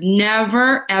 I was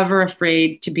never, ever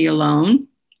afraid to be alone.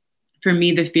 For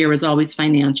me, the fear was always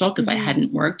financial because I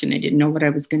hadn't worked and I didn't know what I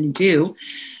was going to do.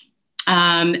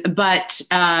 So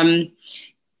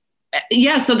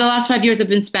the last 5 years have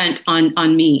been spent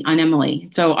on me, on Emily.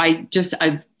 So I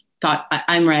thought,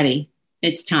 I'm ready.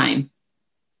 It's time.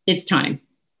 It's time.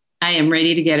 I am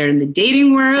ready to get her in the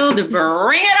dating world.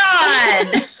 Bring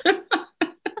it on.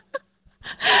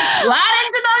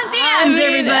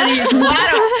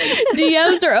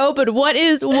 doors are open. What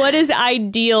is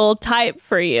ideal type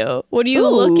for you? What are you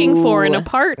looking for in a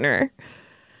partner?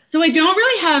 So I don't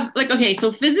really have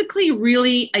so physically,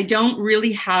 really, I don't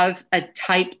really have a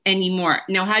type anymore.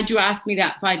 Now, had you asked me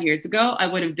that 5 years ago, I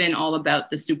would have been all about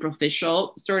the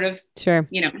superficial sort of, sure.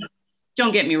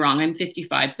 Don't get me wrong. I'm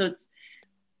 55. So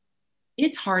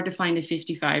it's hard to find a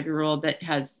 55-year-old that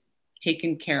has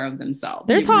taken care of themselves.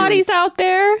 There's hotties out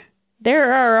there.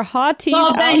 There are hotties out there.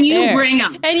 Well, then you bring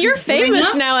them. And you're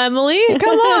famous now, Emily.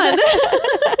 Come on.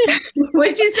 What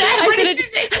did you say?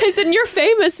 I said, you're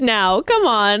famous now. Come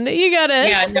on. You got to.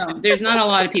 Yeah, no, there's not a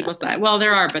lot of people that. Well,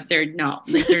 there are, but they're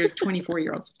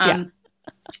 24-year-olds.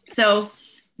 So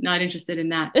not interested in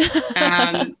that.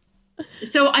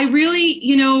 So I really,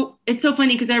 it's so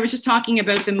funny because I was just talking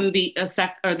about the movie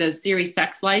the series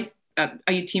Sex Life. Are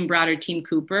you Team Brad or Team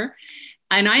Cooper?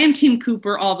 And I am Team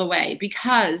Cooper all the way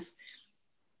because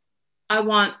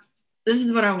this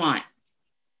is what I want.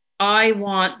 I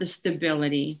want the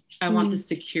stability. I want the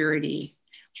security.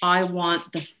 I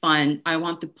want the fun. I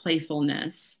want the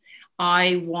playfulness.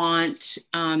 I want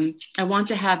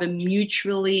to have a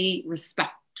mutually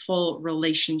respectful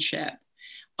relationship.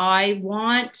 I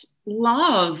want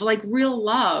love, like real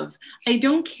love. I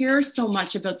don't care so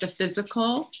much about the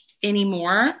physical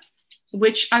anymore,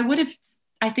 which I would have,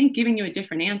 I think, given you a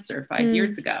different answer 5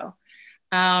 years ago.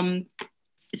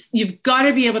 You've got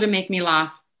to be able to make me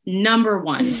laugh. Number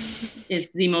one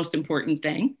is the most important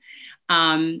thing.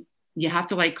 You have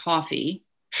to like coffee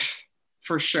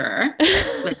for sure.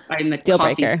 Like I'm a deal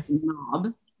coffee breaker.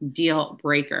 snob, deal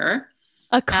breaker.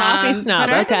 A coffee snob.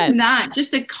 But Okay. Other than that,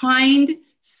 just a kind,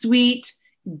 sweet,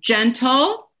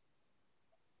 gentle,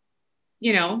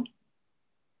 yeah.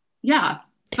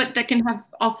 But that can have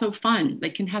also fun. They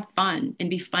can have fun and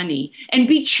be funny and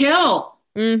be chill.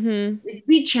 Mm-hmm.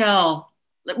 Be chill.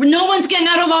 No one's getting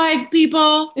out alive,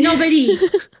 people. Nobody.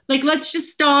 Let's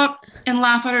just stop and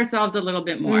laugh at ourselves a little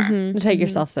bit more. Mm-hmm. Take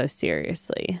yourself so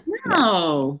seriously.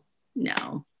 No.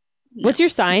 What's your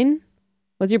sign?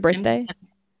 What's your birthday?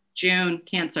 June,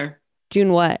 Cancer.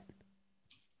 June what?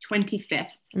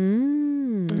 25th.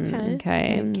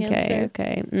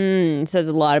 Okay. It says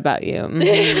a lot about you.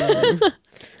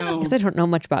 I guess I don't know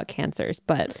much about cancers,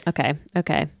 but okay.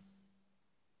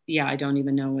 Yeah, I don't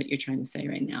even know what you're trying to say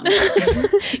right now.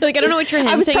 I don't know what you're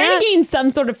hinting I was trying to gain some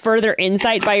sort of further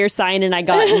insight by your sign, and I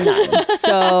got none.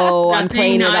 So I'm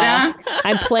playing it off.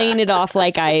 I'm playing it off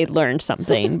like I learned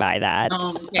something by that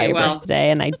by your birthday,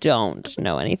 and I don't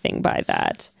know anything by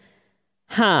that.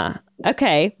 Huh.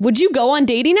 Okay. Would you go on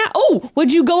dating app? Oh,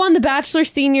 would you go on the Bachelor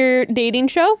Senior dating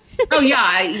show? Oh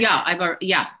yeah, I've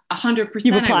 100%.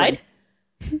 You've applied?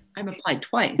 I've applied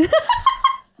twice.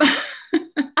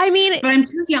 I mean, but I'm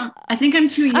too young. I think I'm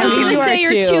too young. I was going to say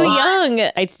you're too young.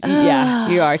 Yeah,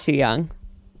 you are too young.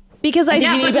 Because you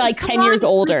need to be like 10 years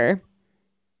older.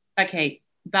 Okay,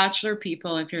 Bachelor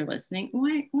people, if you're listening,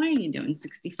 why are you doing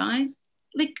 65?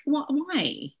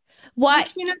 Why? Why?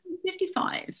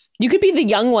 55. You could be the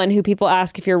young one who people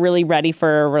ask if you're really ready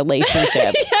for a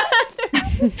relationship.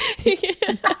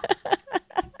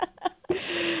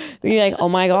 You're like, oh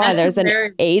my God, there's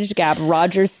an age gap.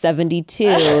 Roger's 72.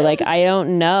 I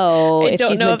don't know if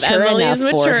she's mature enough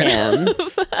for him.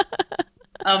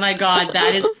 Oh my God,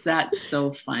 that's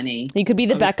so funny. You could be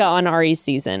the Becca on Ari's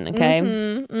season, okay?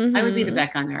 I would be the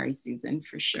Becca on Ari's season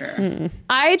for sure.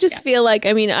 I just feel like,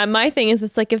 my thing is,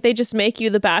 it's if they just make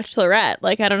you the Bachelorette,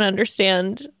 I don't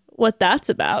understand what that's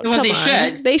about. Well,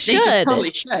 should. They should. They just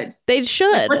totally should. They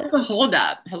should. What's the hold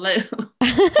up? Hello.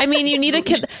 You need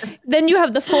then you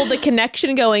have the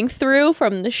connection going through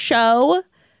from the show.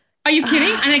 Are you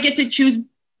kidding? And I get to choose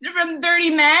from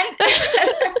 30 men?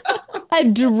 A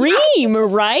dream,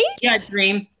 right? Yeah, a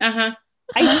dream. Uh-huh.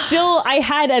 I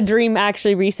had a dream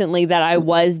actually recently that I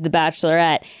was the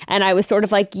Bachelorette, and I was sort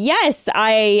of like, yes,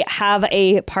 I have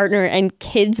a partner and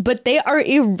kids, but they are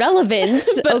irrelevant.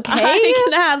 But okay, I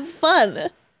can have fun.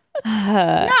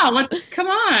 Come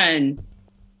on.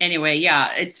 Anyway,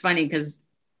 yeah, it's funny because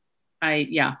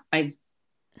I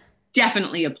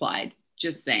definitely applied.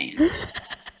 Just saying.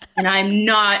 And I'm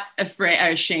not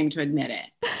ashamed to admit it.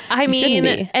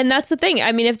 And that's the thing.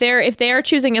 If they are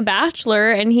choosing a bachelor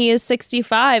and he is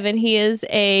 65 and he is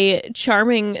a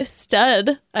charming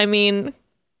stud, maybe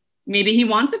he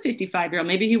wants a 55-year-old.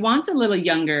 Maybe he wants a little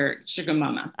younger sugar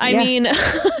mama. I'm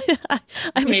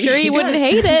sure he wouldn't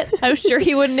hate it. I'm sure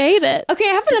he wouldn't hate it. Okay,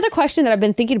 I have another question that I've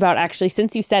been thinking about actually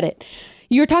since you said it.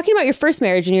 You were talking about your first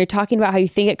marriage and you're talking about how you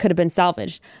think it could have been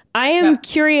salvaged. I am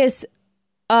curious.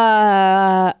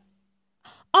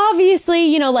 obviously,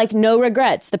 you know, like no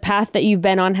regrets. The path that you've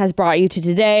been on has brought you to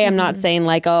today. I'm not saying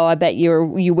like, oh, I bet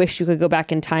you wish you could go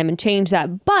back in time and change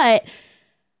that. But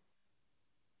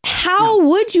how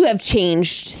would you have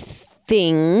changed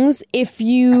things if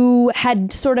you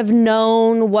had sort of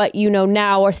known what you know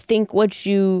now, or think what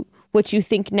you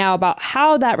think now about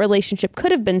how that relationship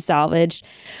could have been salvaged?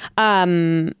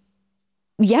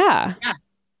 Yeah.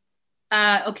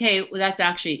 Okay, well, that's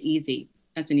actually easy.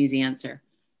 That's an easy answer.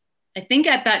 I think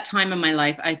at that time of my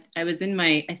life, I was in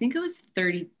my, I think it was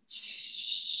 30,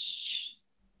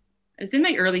 I was in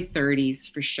my early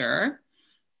 30s for sure.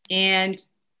 And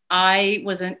I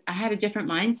had a different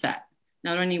mindset.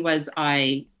 Not only was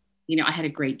I, you know, I had a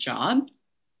great job.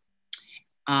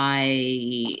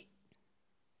 I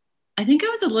think I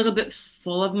was a little bit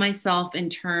full of myself in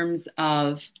terms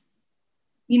of,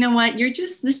 you know what, you're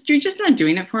just not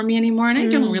doing it for me anymore. And I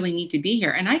don't really need to be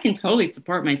here. And I can totally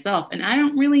support myself and I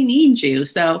don't really need you.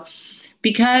 So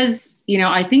because, you know,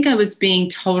 I think I was being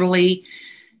totally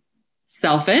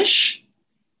selfish,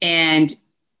 and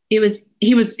he was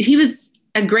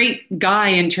a great guy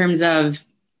in terms of,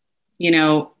 you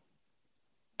know,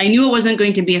 I knew it wasn't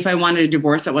going to be, if I wanted a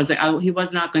divorce, it was like, he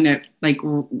was not going to like,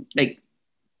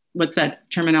 what's that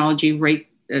terminology? Rake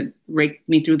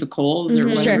me through the coals or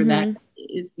whatever that is.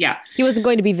 Yeah. He wasn't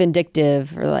going to be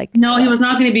vindictive or like. No, he was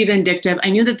not going to be vindictive. I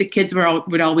knew that the kids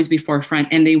would always be forefront,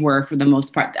 and they were for the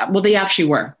most part. Well, they actually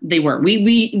were. They were.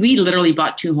 We literally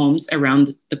bought 2 homes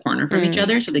around the corner from each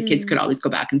other, so the kids could always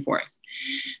go back and forth.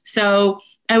 So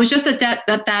I was just at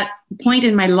that point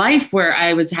in my life where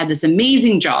I had this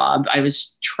amazing job. I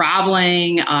was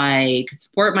traveling. I could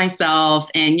support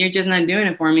myself, and you're just not doing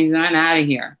it for me, so I'm out of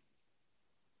here.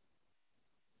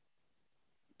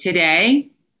 Today,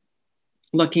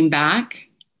 looking back,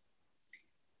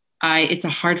 it's a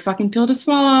hard fucking pill to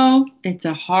swallow. It's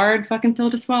a hard fucking pill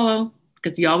to swallow,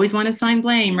 because you always want to assign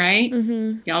blame, right?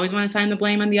 You always want to assign the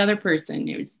blame on the other person.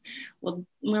 It was, well,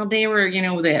 they were, you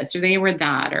know, this, or they were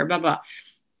that, or blah, blah.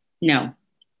 No,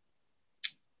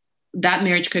 that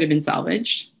marriage could have been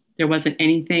salvaged. There wasn't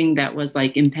anything that was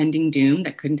like impending doom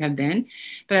that couldn't have been.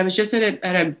 But I was just at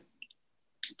a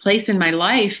place in my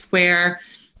life where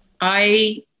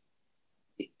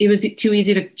it was too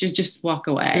easy to just walk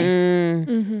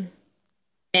away.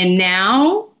 And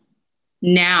now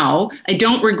I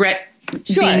don't regret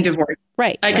being divorced.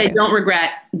 Right. Like, right. I don't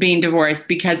regret being divorced,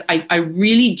 because I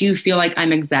really do feel like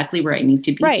I'm exactly where I need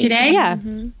to be today. Yeah.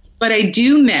 But I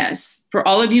do miss, for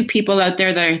all of you people out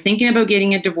there that are thinking about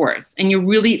getting a divorce, and you're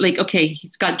really like, okay,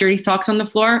 he's got dirty socks on the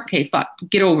floor. Okay, fuck,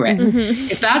 get over it.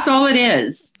 If that's all it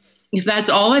is,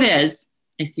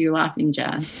 I see you laughing,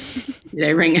 Jess. Did I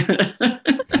ring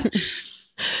it?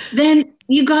 Then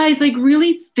you guys, like,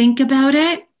 really think about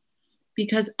it,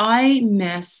 because I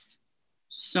miss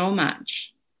so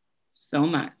much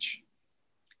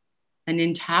an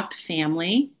intact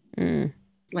family.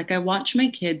 Like, I watch my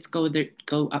kids go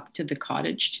up to the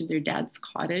cottage, to their dad's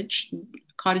cottage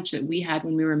that we had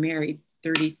when we were married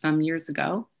 30 some years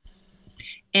ago.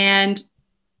 And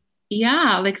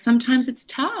yeah, like, sometimes it's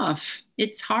tough.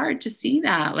 It's hard to see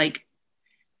that. Like,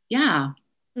 yeah,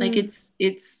 like it's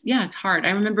hard.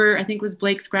 I remember, I think it was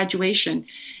Blake's graduation,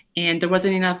 and there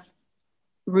wasn't enough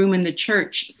room in the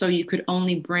church. So you could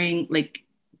only bring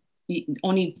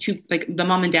only 2, like the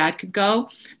mom and dad could go,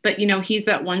 but you know, he's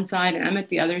at one side and I'm at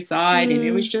the other side. And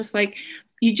it was just like,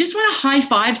 you just want to high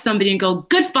five somebody and go,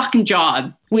 good fucking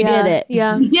job. We did it.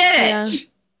 Yeah. We did it.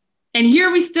 And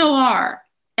here we still are.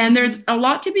 And there's a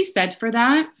lot to be said for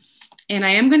that. And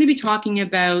I am going to be talking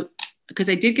about, because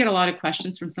I did get a lot of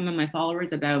questions from some of my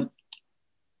followers about,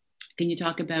 can you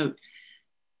talk about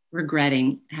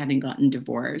regretting having gotten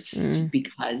divorced?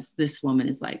 Because this woman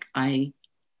is like, I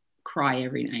cry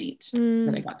every night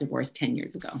that I got divorced 10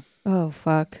 years ago. Oh,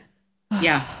 fuck.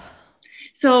 Yeah.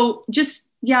 So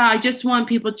I just want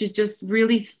people to just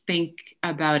really think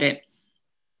about it.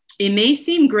 It may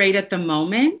seem great at the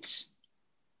moment.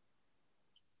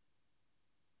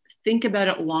 Think about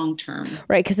it long term.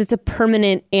 Right, because it's a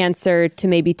permanent answer to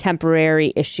maybe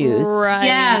temporary issues. Right.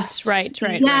 Yes. Right.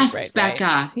 Yes,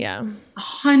 Becca. Yeah.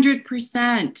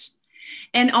 100%.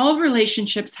 And all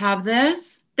relationships have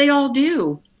this. They all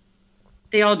do.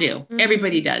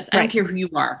 Everybody does. I don't care who you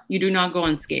are. You do not go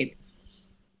unscathed.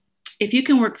 If you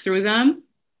can work through them,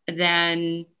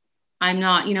 then I'm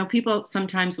not, you know, people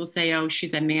sometimes will say, oh,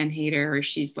 she's a man hater, or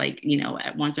she's like, you know,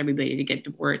 wants everybody to get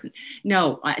divorced.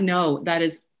 No, that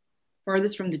is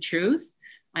farthest from the truth.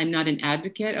 I'm not an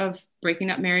advocate of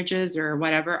breaking up marriages or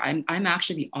whatever. I'm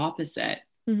actually the opposite,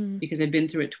 because I've been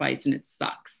through it twice and it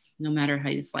sucks. No matter how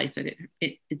you slice it,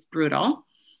 it's brutal.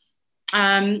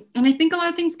 And I think a lot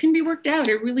of things can be worked out.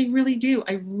 I really, really do.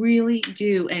 I really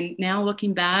do. And now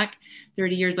looking back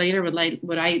 30 years later, would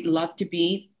I love to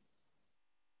be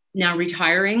now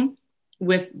retiring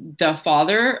with the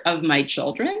father of my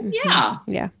children? Yeah.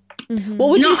 Yeah. What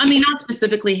would you? I mean, not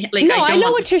specifically. Like, no, I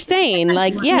know what you're saying.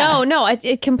 Like, yeah. No,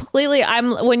 it completely.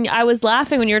 When I was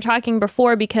laughing when you were talking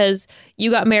before because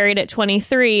you got married at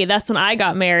 23. That's when I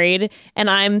got married, and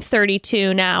I'm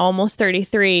 32 now, almost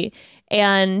 33,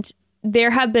 and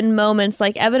there have been moments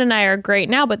like Evan and I are great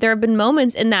now, but there have been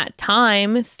moments in that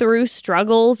time through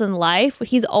struggles in life.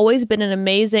 He's always been an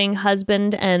amazing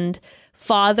husband and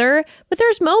father, but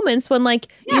there's moments when like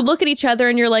you look at each other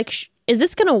and you're like, is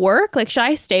this going to work? Like, should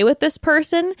I stay with this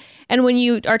person? And when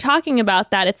you are talking about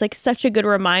that, it's like such a good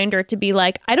reminder to be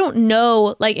like, I don't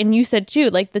know, like, and you said too,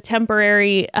 like the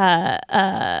temporary,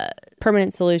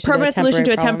 permanent solution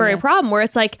to a temporary problem where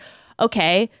it's like,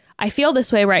 okay, I feel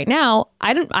this way right now.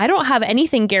 I don't have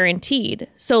anything guaranteed.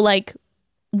 So like,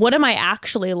 what am I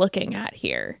actually looking at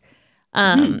here?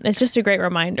 It's just a great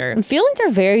reminder. And feelings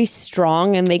are very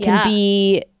strong and they can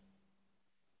be,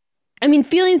 I mean,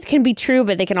 feelings can be true,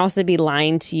 but they can also be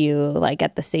lying to you like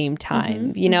at the same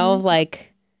time, you know,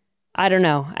 like, I don't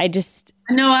know.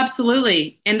 No,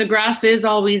 absolutely. And the grass is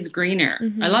always greener.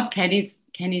 I love Kenny's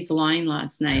line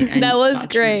last night. That was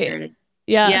great.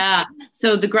 Yeah.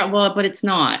 So but it's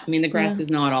not. I mean, the grass is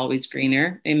not always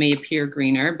greener. It may appear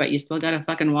greener, but you still got to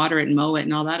fucking water it and mow it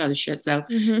and all that other shit. So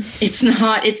it's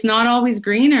not always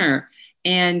greener.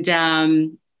 And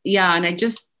and I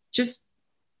just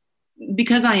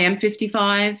because I am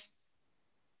 55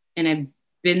 and I've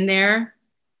been there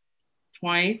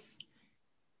twice,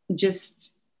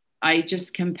 I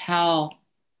just compel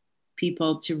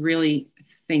people to really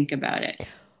think about it.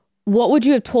 What would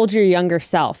you have told your younger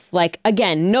self? Like,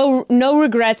 again, no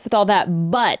regrets with all that,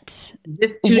 but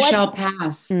this too shall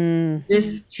pass.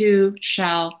 This too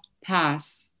shall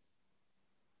pass.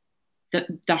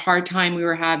 The hard time we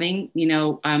were having, you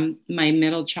know, my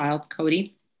middle child,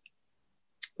 Cody,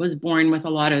 was born with a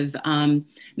lot of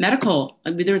medical.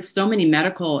 I mean, there was so many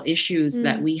medical issues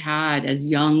that we had as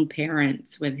young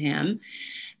parents with him,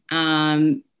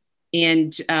 and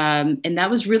that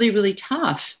was really, really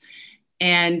tough.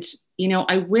 And, you know,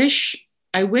 I wish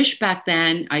back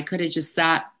then I could have just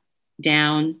sat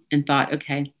down and thought,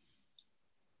 okay,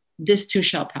 this too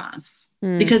shall pass,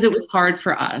 because it was hard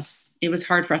for us. It was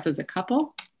hard for us as a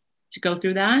couple to go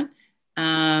through that.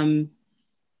 And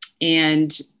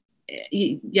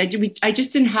I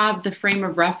just didn't have the frame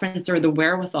of reference or the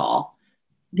wherewithal.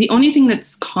 The only thing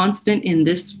that's constant in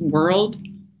this world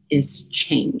is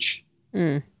change.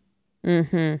 That's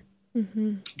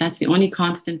the only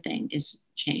constant thing is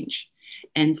change.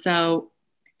 And so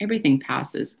everything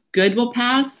passes. Good will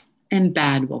pass and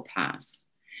bad will pass.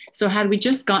 So had we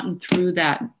just gotten through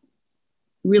that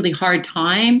really hard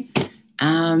time,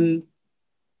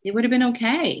 it would have been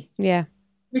okay. Yeah.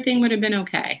 Everything would have been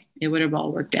okay. It would have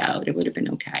all worked out. It would have been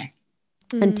okay.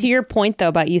 And to your point, though,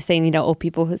 about you saying, you know,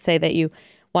 people who say that you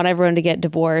want everyone to get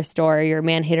divorced or you're a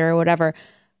man hater or whatever.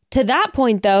 To that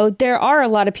point, though, there are a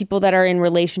lot of people that are in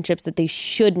relationships that they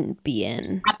shouldn't be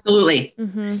in. Absolutely.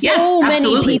 So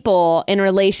many people in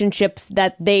relationships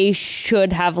that they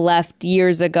should have left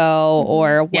years ago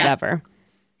or whatever.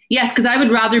 Yes, because I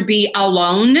would rather be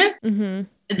alone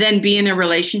than be in a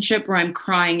relationship where I'm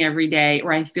crying every day,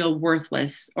 or I feel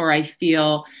worthless, or I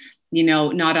feel, you know,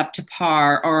 not up to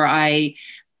par, or I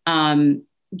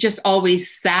just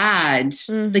always sad.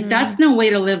 Like, that's no way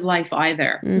to live life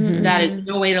either. That is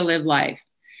no way to live life.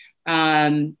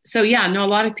 So yeah, no, a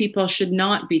lot of people should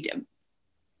not be. I'm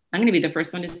going to be the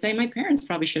first one to say my parents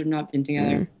probably should have not been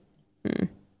together.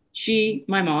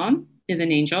 My mom is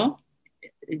an angel.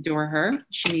 Adore her.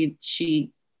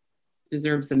 She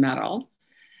deserves a medal.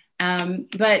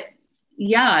 But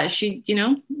yeah, she, you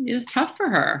know, it was tough for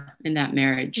her in that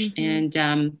marriage.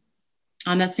 And,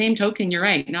 on that same token, you're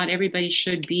right. Not everybody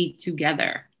should be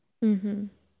together.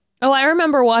 Oh, I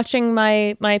remember watching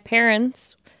my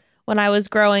parents when I was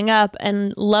growing up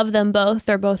and love them both.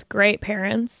 They're both great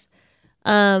parents.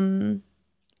 And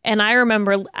I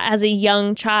remember as a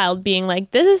young child being like,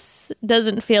 this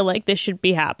doesn't feel like this should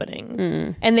be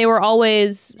happening. And they were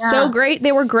always so great.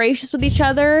 They were gracious with each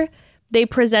other. They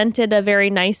presented a very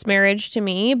nice marriage to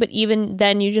me. But even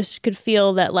then you just could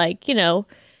feel that, like, you know,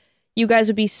 you guys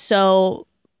would be so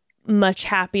much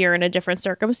happier in a different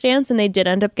circumstance. And they did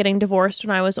end up getting divorced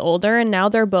when I was older. And now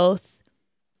they're both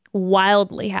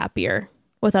wildly happier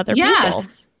with other people.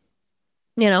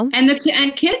 You know? And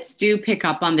kids do pick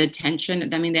up on the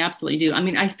tension. I mean, they absolutely do. I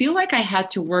mean, I feel like I had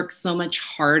to work so much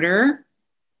harder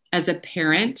as a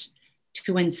parent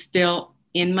to instill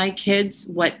in my kids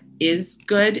what is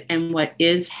good and what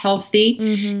is healthy.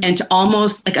 And to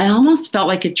almost like, I almost felt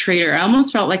like a traitor. I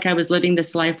almost felt like I was living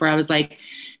this life where I was like,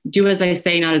 do as I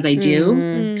say, not as I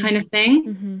do kind of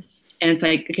thing. And it's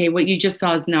like, okay, what you just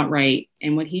saw is not right.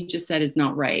 And what he just said is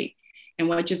not right. And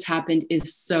what just happened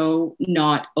is so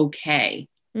not okay.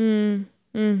 And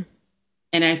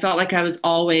I felt like I was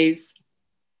always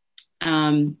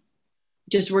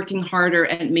just working harder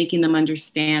at making them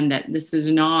understand that this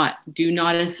is not, do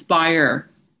not aspire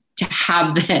to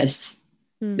have this.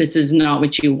 This is not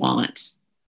what you want.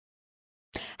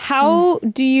 How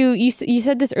do you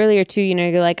said this earlier too, you know,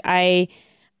 you're like, I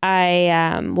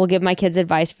will give my kids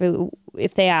advice for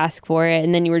if they ask for it.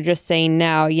 And then you were just saying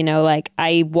now, you know, like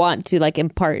I want to like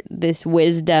impart this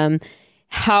wisdom.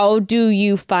 How do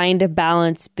you find a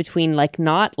balance between like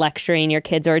not lecturing your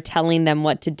kids or telling them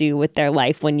what to do with their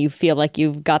life when you feel like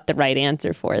you've got the right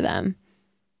answer for them?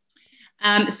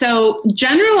 So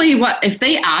generally if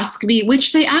they ask me,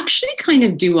 which they actually kind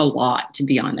of do a lot, to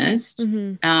be honest,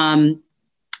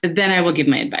 then I will give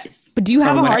my advice. But do you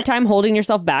have a hard time holding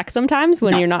yourself back sometimes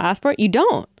when you're not asked for it? You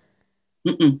don't?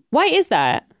 Why is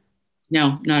that?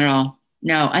 No, not at all.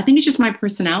 No, I think it's just my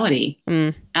personality.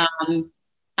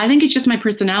 I think it's just my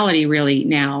personality really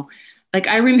now. Like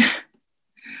I remember,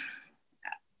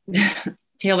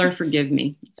 Taylor, forgive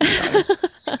me.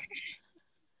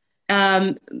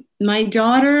 My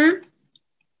daughter,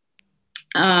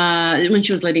 when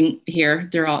she was living here,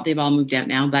 they've all moved out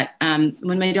now. But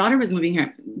when my daughter was moving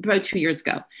here about 2 years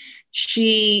ago,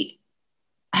 she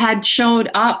had showed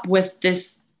up with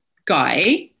this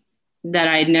guy that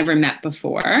I had never met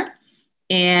before.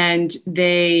 And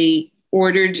they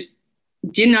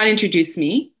did not introduce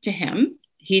me to him.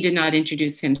 He did not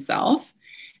introduce himself.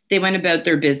 They went about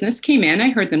their business, came in. I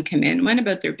heard them come in, went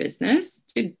about their business,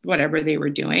 did whatever they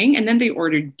were doing. And then they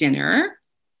ordered dinner.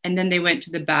 And then they went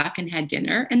to the back and had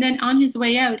dinner. And then on his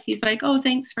way out, he's like, oh,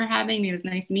 thanks for having me. It was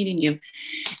nice meeting you.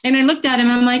 And I looked at him.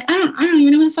 I'm like, I don't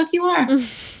even know who the fuck you are.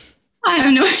 I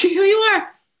don't know who you are.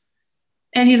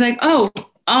 And he's like, oh,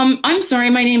 I'm sorry.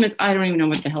 My name is, I don't even know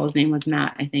what the hell his name was.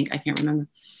 Matt, I think. I can't remember.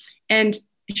 And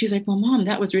she's like, well, Mom,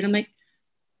 that was rude. I'm like,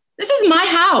 this is my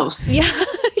house. Yeah.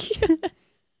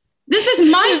 This is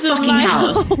my fucking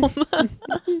house.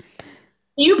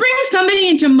 You bring somebody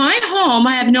into my home.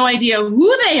 I have no idea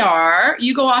who they are.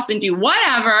 You go off and do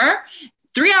whatever.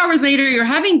 3 hours later, you're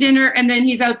having dinner and then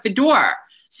he's out the door.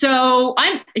 So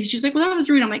she's like, well, that was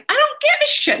rude. I'm like, I don't give a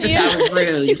shit that was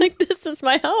rude. She's like, this is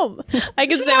my home. I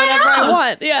can say whatever I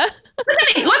want. Yeah.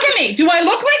 Look at me. Do I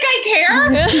look like I care?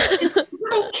 I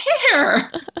don't care.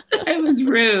 I was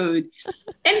rude.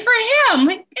 And for him,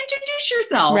 like, introduce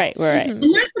yourself. Right. And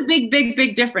here's the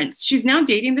big difference. She's now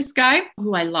dating this guy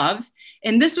who I love.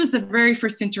 And this was the very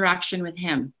first interaction with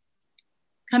him.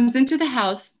 Comes into the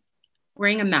house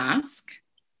wearing a mask.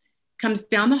 Comes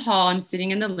down the hall. I'm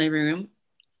sitting in the living room.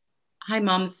 Hi,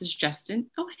 Mom, this is Justin.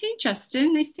 Oh, hey,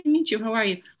 Justin. Nice to meet you. How are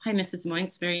you? Hi, Mrs.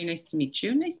 Moynes. Very nice to meet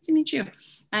you. Nice to meet you.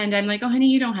 And I'm like, oh, honey,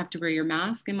 you don't have to wear your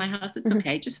mask in my house. It's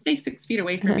okay. Just stay 6 feet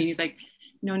away from me. And he's like,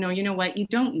 no, you know what? You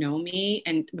don't know me.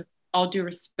 And with all due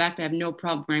respect, I have no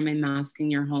problem wearing my mask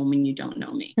in your home when you don't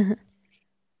know me.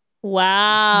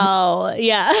 Wow.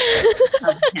 Yeah.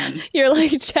 You're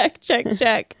like, check.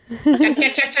 check.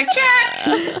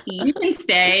 You can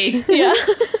stay. Yeah.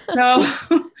 So,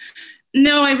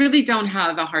 no, I really don't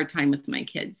have a hard time with my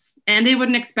kids. And they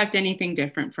wouldn't expect anything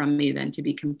different from me than to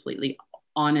be completely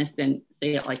honest and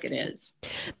say it like it is.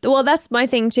 Well, that's my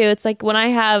thing too. It's like when I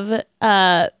have,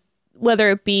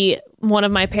 whether it be one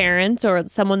of my parents or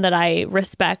someone that I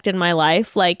respect in my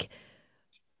life, like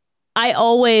I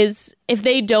always, if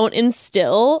they don't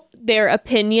instill their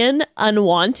opinion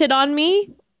unwanted on me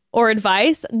or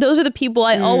advice, those are the people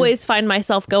I always find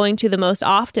myself going to the most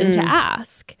often to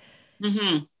ask.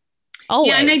 Always.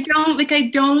 Yeah, and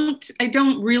I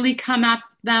don't really come at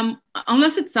them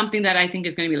unless it's something that I think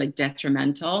is going to be like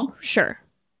detrimental. Sure.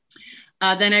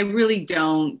 Then I really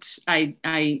don't. I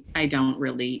don't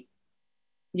really.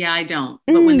 Yeah, I don't.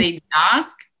 But when they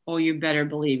ask, oh, you better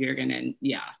believe you're gonna.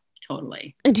 Yeah,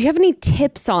 totally. And do you have any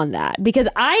tips on that? Because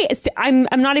I'm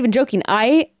not even joking.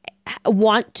 I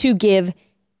want to give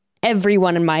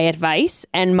everyone my advice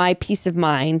and my peace of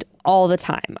mind all the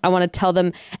time. I want to tell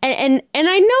them, and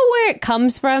I know where it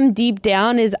comes from deep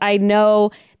down is I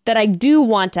know that I do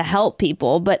want to help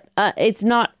people, but it's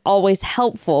not always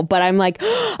helpful. But I'm like,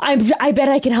 I bet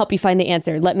I can help you find the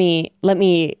answer. Let me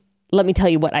tell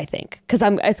you what I think, because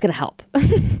it's going to help.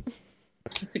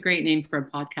 It's a great name for a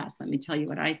podcast. Let me tell you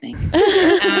what I think.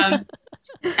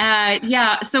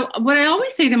 Yeah. So what I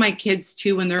always say to my kids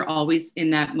too, when they're always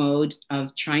in that mode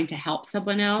of trying to help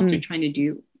someone else or trying to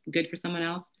do good for someone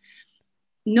else,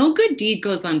 no good deed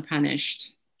goes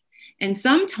unpunished. And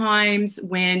sometimes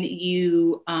when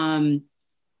you,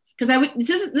 because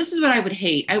this is what I would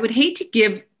hate. I would hate to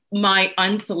give my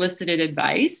unsolicited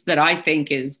advice that I think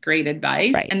is great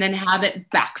advice and then have it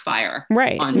backfire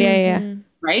on me. Yeah.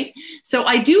 Right. So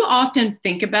I do often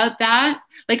think about that.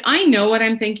 Like, I know what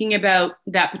I'm thinking about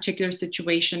that particular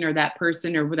situation or that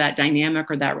person or that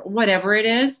dynamic or that whatever it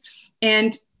is.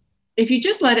 And if you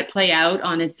just let it play out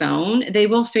on its own, they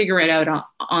will figure it out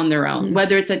on their own,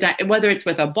 whether it's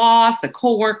with a boss, a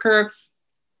coworker,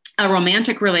 a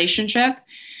romantic relationship.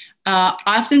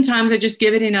 Oftentimes I just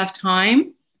give it enough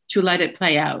time to let it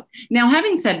play out. Now,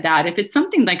 having said that, if it's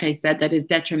something, like I said, that is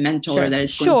detrimental or that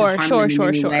is going to harm them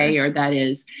in any way, or that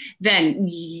is, then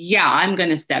yeah, I'm going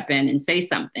to step in and say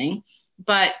something.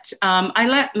 But I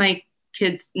let my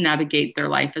kids navigate their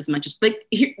life as much as, like,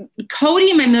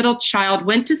 Cody, my middle child,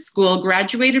 went to school,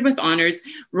 graduated with honors,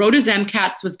 wrote his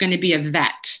MCATs, was going to be a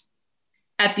vet.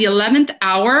 At the 11th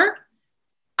hour,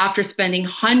 after spending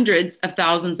hundreds of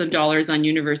thousands of dollars on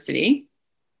university,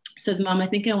 says, Mom, I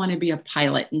think I want to be a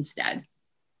pilot instead.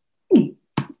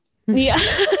 Yeah.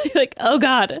 Like, oh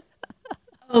God.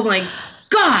 Oh my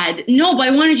God. No, but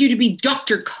I wanted you to be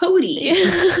Dr. Cody.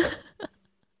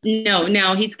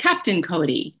 No, he's Captain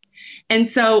Cody. And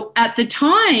so at the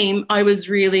time I was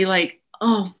really like,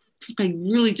 oh, I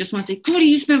really just want to say, Cody,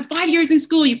 you spent 5 years in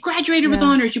school. You graduated with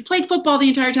honors. You played football the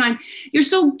entire time. You're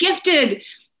so gifted.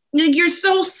 You're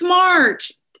so smart.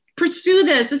 Pursue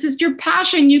this. This is your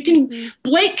passion. You can,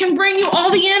 Blake can bring you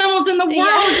all the animals in the world.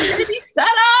 You're going to be set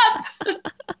up.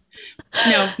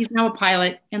 No, he's now a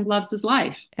pilot and loves his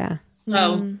life. Yeah.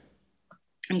 So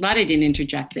I'm glad I didn't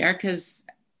interject there because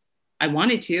I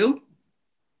wanted to,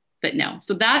 but no.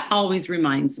 So that always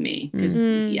reminds me because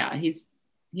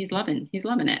he's loving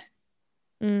it.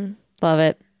 Love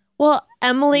it. Well,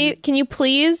 Emily, can you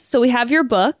please, so we have your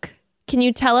book. Can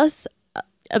you tell us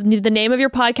the name of your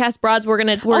podcast, Broads? We're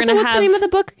gonna what's the name of the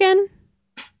book again?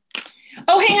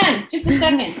 Oh, hang on, just a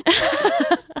second.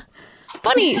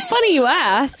 funny you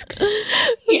ask.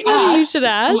 Funny you should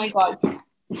ask. Oh my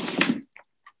God.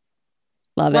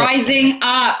 Love it. Rising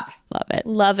up.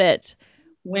 Love it.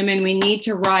 Women, we need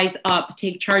to rise up,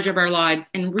 take charge of our lives,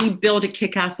 and rebuild a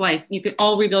kick-ass life. You can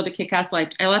all rebuild a kick-ass life.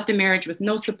 I left a marriage with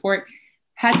no support,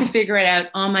 had to figure it out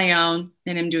on my own,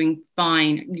 and I'm doing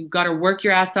fine. You've got to work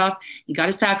your ass off. You got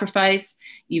to sacrifice.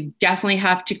 You definitely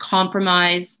have to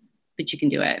compromise, but you can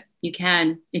do it. You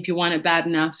can. If you want it bad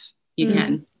enough, you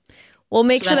can. We'll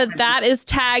make sure that is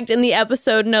tagged in the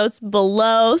episode notes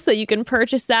below so you can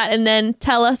purchase that, and then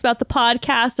tell us about the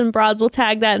podcast, and Broads will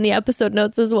tag that in the episode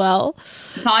notes as well.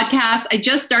 Podcast. I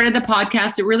just started the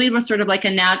podcast. It really was sort of like a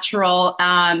natural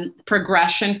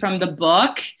progression from the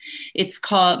book. It's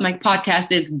called, my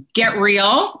podcast is Get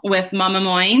Real with Mama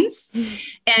Moynes.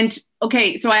 And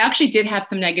okay, so I actually did have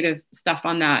some negative stuff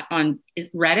on that on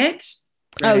Reddit.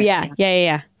 Oh,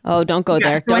 yeah. Oh, don't go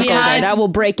there. Don't go there. That will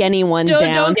break anyone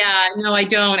down. Yeah, no, I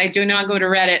don't. I do not go to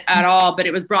Reddit at all, but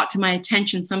it was brought to my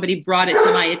attention. Somebody brought it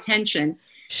to my attention.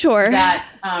 Sure. That,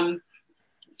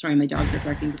 sorry, my dogs are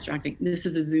barking, distracting. This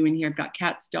is a zoo in here. I've got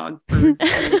cats, dogs, birds.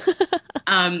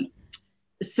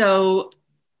 So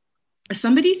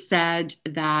somebody said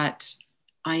that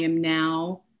I am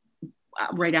now,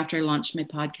 right after I launched my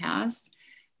podcast,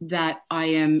 that I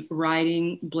am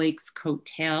riding Blake's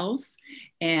coattails,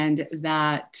 and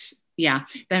that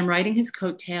I'm riding his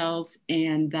coattails,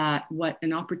 and that what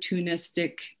an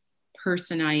opportunistic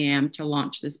person I am to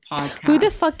launch this podcast. Who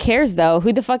the fuck cares though?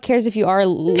 Who the fuck cares if you are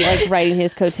like riding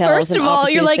his coattails? First of all,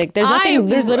 you're like, there's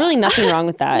literally nothing wrong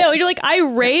with that. No, you're like, I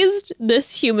raised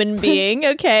this human being,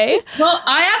 okay? Well,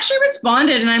 I actually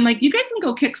responded, and I'm like, you guys can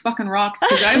go kick fucking rocks,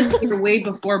 because I was here way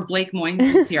before Blake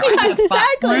Moynes was here.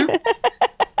 Exactly.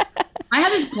 I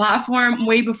had this platform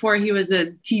way before he was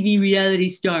a TV reality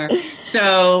star.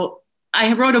 So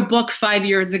I wrote a book 5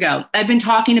 years ago. I've been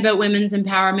talking about women's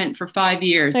empowerment for 5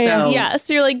 years. So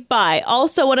you're like, bye.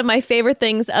 Also, one of my favorite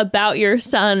things about your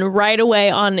son right away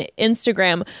on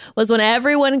Instagram was when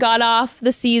everyone got off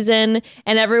the season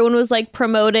and everyone was like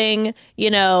promoting,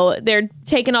 they're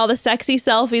taking all the sexy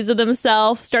selfies of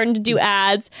themselves, starting to do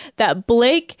ads, that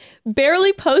Blake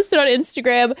barely posted on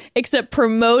Instagram except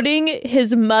promoting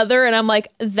his mother. And I'm like,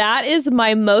 that is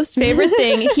my most favorite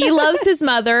thing. He loves his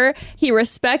mother. He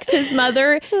respects his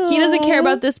mother. He doesn't care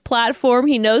about this platform.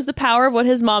 He knows the power of what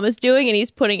his mom is doing and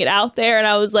he's putting it out there. And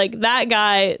I was like, that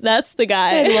guy, that's the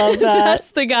guy. I love that.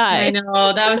 That's the guy. I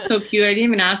know. That was so cute. I didn't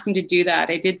even ask him to do that.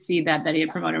 I did see that he had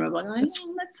promoted him. I'm like,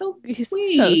 oh, that's so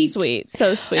sweet. So sweet.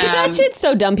 So sweet. But that shit's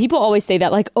so dumb. People always say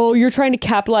that, like, oh, you're trying to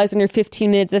capitalize on your 15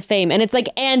 minutes of fame. And it's like,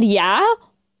 and yeah?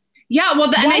 Yeah,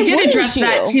 well, and I did address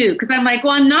that too, because I'm like,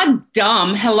 well, I'm not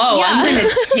dumb. Hello, I'm going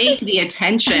to take the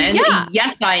attention. Yeah.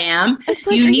 Yes, I am. It's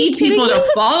like, you need you people to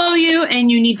follow you and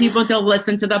you need people to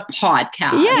listen to the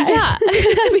podcast. Yeah.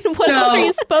 I mean, what else are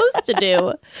you supposed to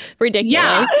do? Ridiculous.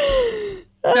 Yeah.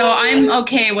 So I'm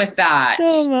okay with that.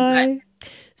 Oh my.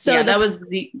 So yeah, that was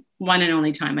the one and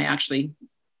only time I actually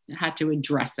had to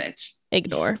address it.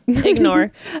 Ignore.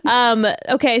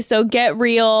 Okay, so Get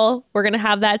Real. We're going to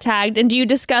have that tagged. And do you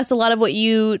discuss a lot of what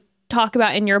you talk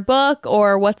about in your book,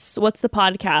 or what's the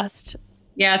podcast?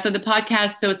 Yeah, so the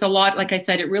podcast, so it's a lot, like I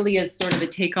said, it really is sort of a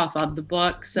takeoff of the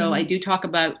book. So I do talk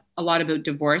a lot about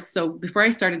divorce. So before I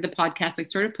started the podcast, I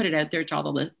sort of put it out there to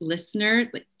all the listeners,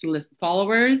 like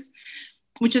followers,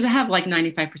 which is I have like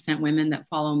 95% women that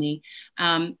follow me.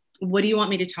 What do you want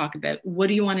me to talk about? What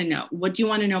do you want to know? What do you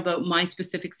want to know about my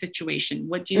specific situation?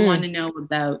 What do you want to know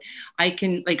about?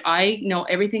 I know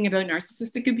everything about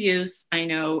narcissistic abuse. I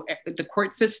know the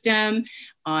court system.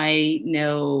 I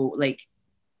know, like,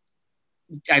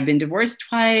 I've been divorced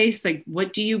twice. Like,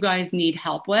 what do you guys need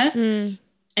help with?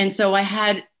 And so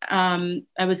I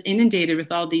was inundated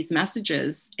with all these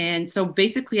messages. And so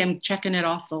basically I'm checking it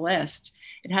off the list.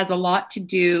 It has a lot to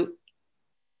do,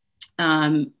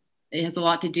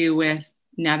 with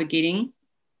navigating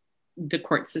the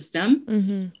court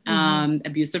system,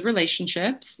 abusive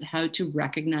relationships, how to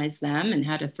recognize them and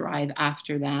how to thrive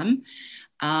after them.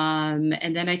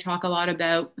 And then I talk a lot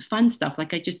about fun stuff.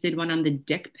 Like I just did one on the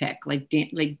dick pic, like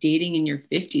dating in your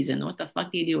 50s. And what the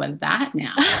fuck do you do with that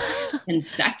now? And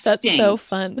sexting. That's so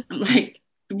fun. I'm like,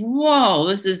 whoa,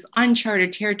 this is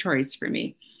uncharted territories for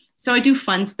me. So I do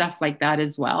fun stuff like that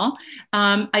as well.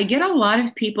 I get a lot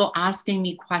of people asking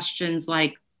me questions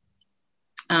like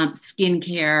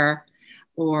skincare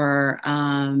or,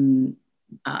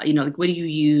 like, what do you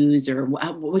use, or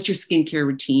what's your skincare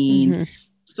routine?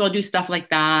 So I'll do stuff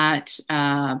like that.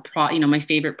 My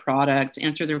favorite products,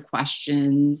 answer their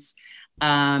questions.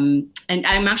 And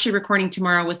I'm actually recording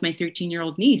tomorrow with my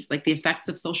 13-year-old niece, like the effects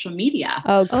of social media.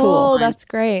 Oh, cool. Oh, that's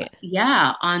great.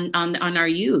 Yeah. On our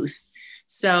youth.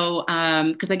 So,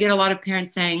 because I get a lot of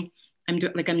parents saying, I'm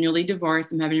newly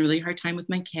divorced. I'm having a really hard time with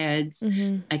my kids.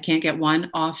 I can't get one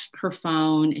off her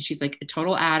phone. And she's like a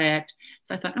total addict.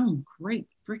 So I thought, oh, great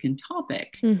freaking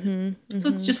topic. So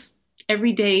it's just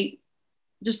everyday,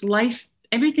 just life,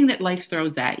 everything that life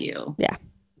throws at you. Yeah.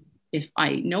 If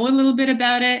I know a little bit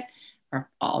about it, or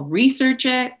I'll research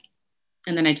it.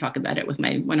 And then I talk about it with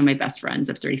one of my best friends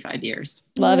of 35 years.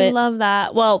 Love it. Love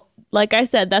that. Well, like I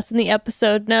said, that's in the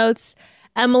episode notes.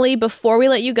 Emily, before we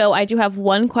let you go, I do have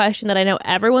one question that I know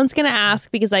everyone's going to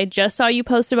ask, because I just saw you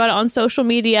post about it on social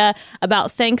media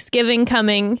about Thanksgiving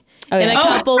coming in a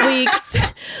couple weeks.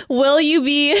 Will you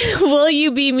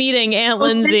be meeting Aunt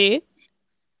Lindsay?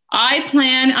 I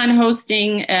plan on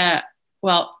hosting.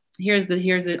 Here's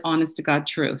the honest to God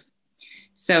truth.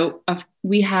 So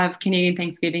we have Canadian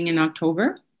Thanksgiving in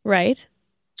October. Right.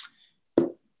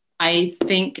 I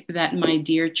think that my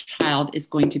dear child is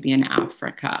going to be in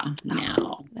Africa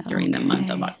now during the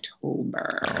month of October.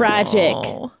 Tragic.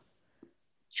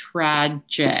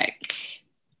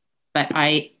 But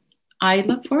I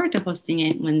look forward to hosting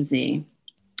Aunt Lindsay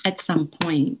at some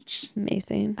point.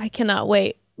 Amazing. I cannot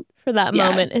wait for that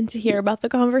moment and to hear about the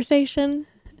conversation.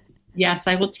 Yes,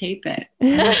 I will tape it.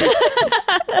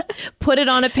 Put it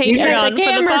on a Patreon the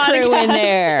for the podcast. Crew in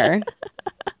there.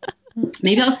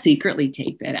 Maybe I'll secretly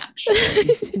tape it,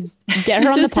 actually. Get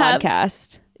her on the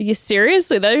podcast.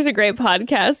 Seriously, that is a great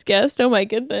podcast guest. Oh my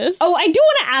goodness. Oh, I do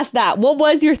want to ask that. What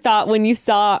was your thought when you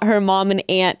saw her mom and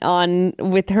aunt on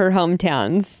with her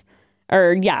hometowns?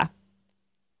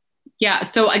 Yeah.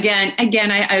 So again,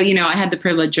 I had the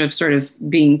privilege of sort of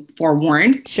being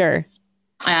forewarned. Sure.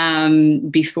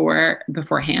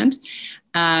 Beforehand.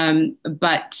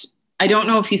 But I don't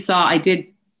know if you saw, I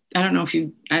don't even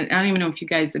know if you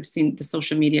guys have seen the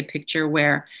social media picture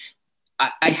where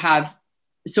I have,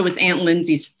 so it's Aunt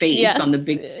Lindsay's face on the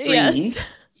big screen. Yes.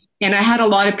 And I had a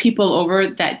lot of people over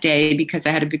that day because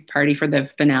I had a big party for the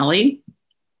finale.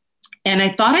 And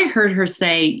I thought I heard her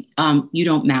say, you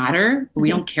don't matter. We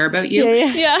don't care about you.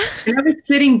 Yeah. And I was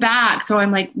sitting back. So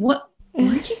I'm like, what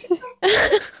did you do?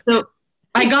 So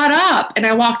I got up and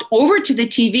I walked over to the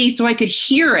TV so I could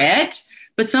hear it,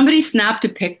 but somebody snapped a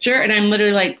picture and I'm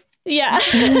literally like, yeah.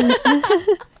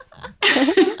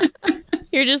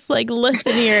 You're just like,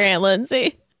 listen here, Aunt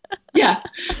Lindsay. Yeah.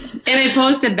 And I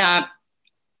posted that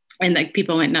and like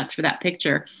people went nuts for that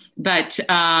picture. But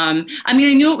I mean,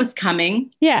 I knew it was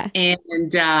coming. Yeah.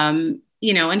 And,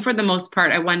 you know, and for the most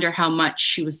part, I wonder how much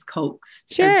she was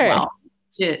coaxed Sure. as well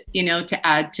to, you know, to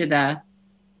add to the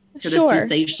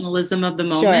sensationalism of the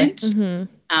moment. Sure.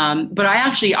 Mm-hmm. But I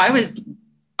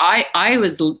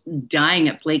was dying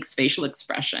at Blake's facial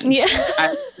expression.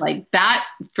 Yeah. Like that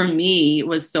for me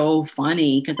was so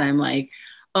funny because I'm like,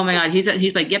 oh my God, he's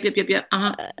like, yep.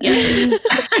 Yeah.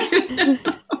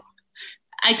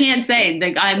 I can't say,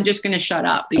 like, I'm just going to shut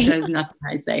up because nothing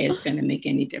I say is going to make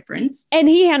any difference. And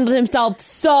he handled himself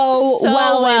so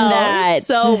well in that.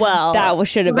 So well. That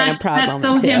should have been a proud That's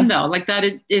moment so too. him though. Like that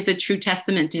is a true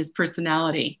testament to his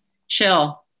personality.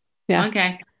 Chill. Yeah.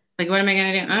 Okay. Like, what am I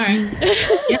going to do? All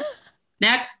right. Yep.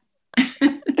 Next.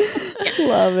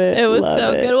 Love it. It was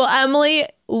so good. Well, Emily,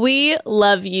 we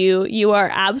love you. You are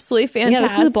absolutely fantastic. Yeah,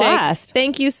 this is a blast.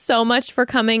 Thank you so much for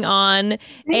coming on.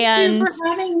 Thank you for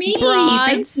having me.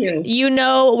 Broads, Thank you. You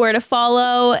know where to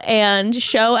follow and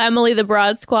show Emily the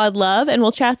Broad Squad love, and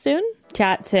we'll chat soon.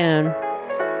 Chat soon.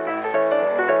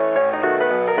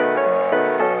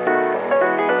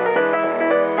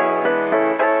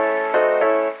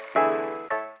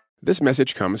 This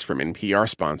message comes from NPR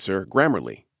sponsor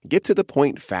Grammarly. Get to the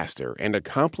point faster and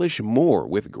accomplish more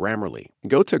with Grammarly.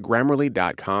 Go to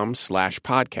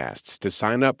Grammarly.com/podcasts to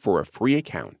sign up for a free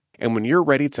account. And when you're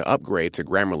ready to upgrade to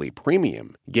Grammarly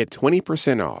Premium, get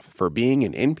 20% off for being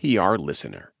an NPR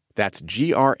listener. That's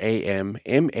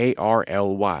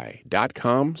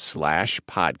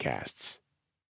GRAMMARLY.com/podcasts.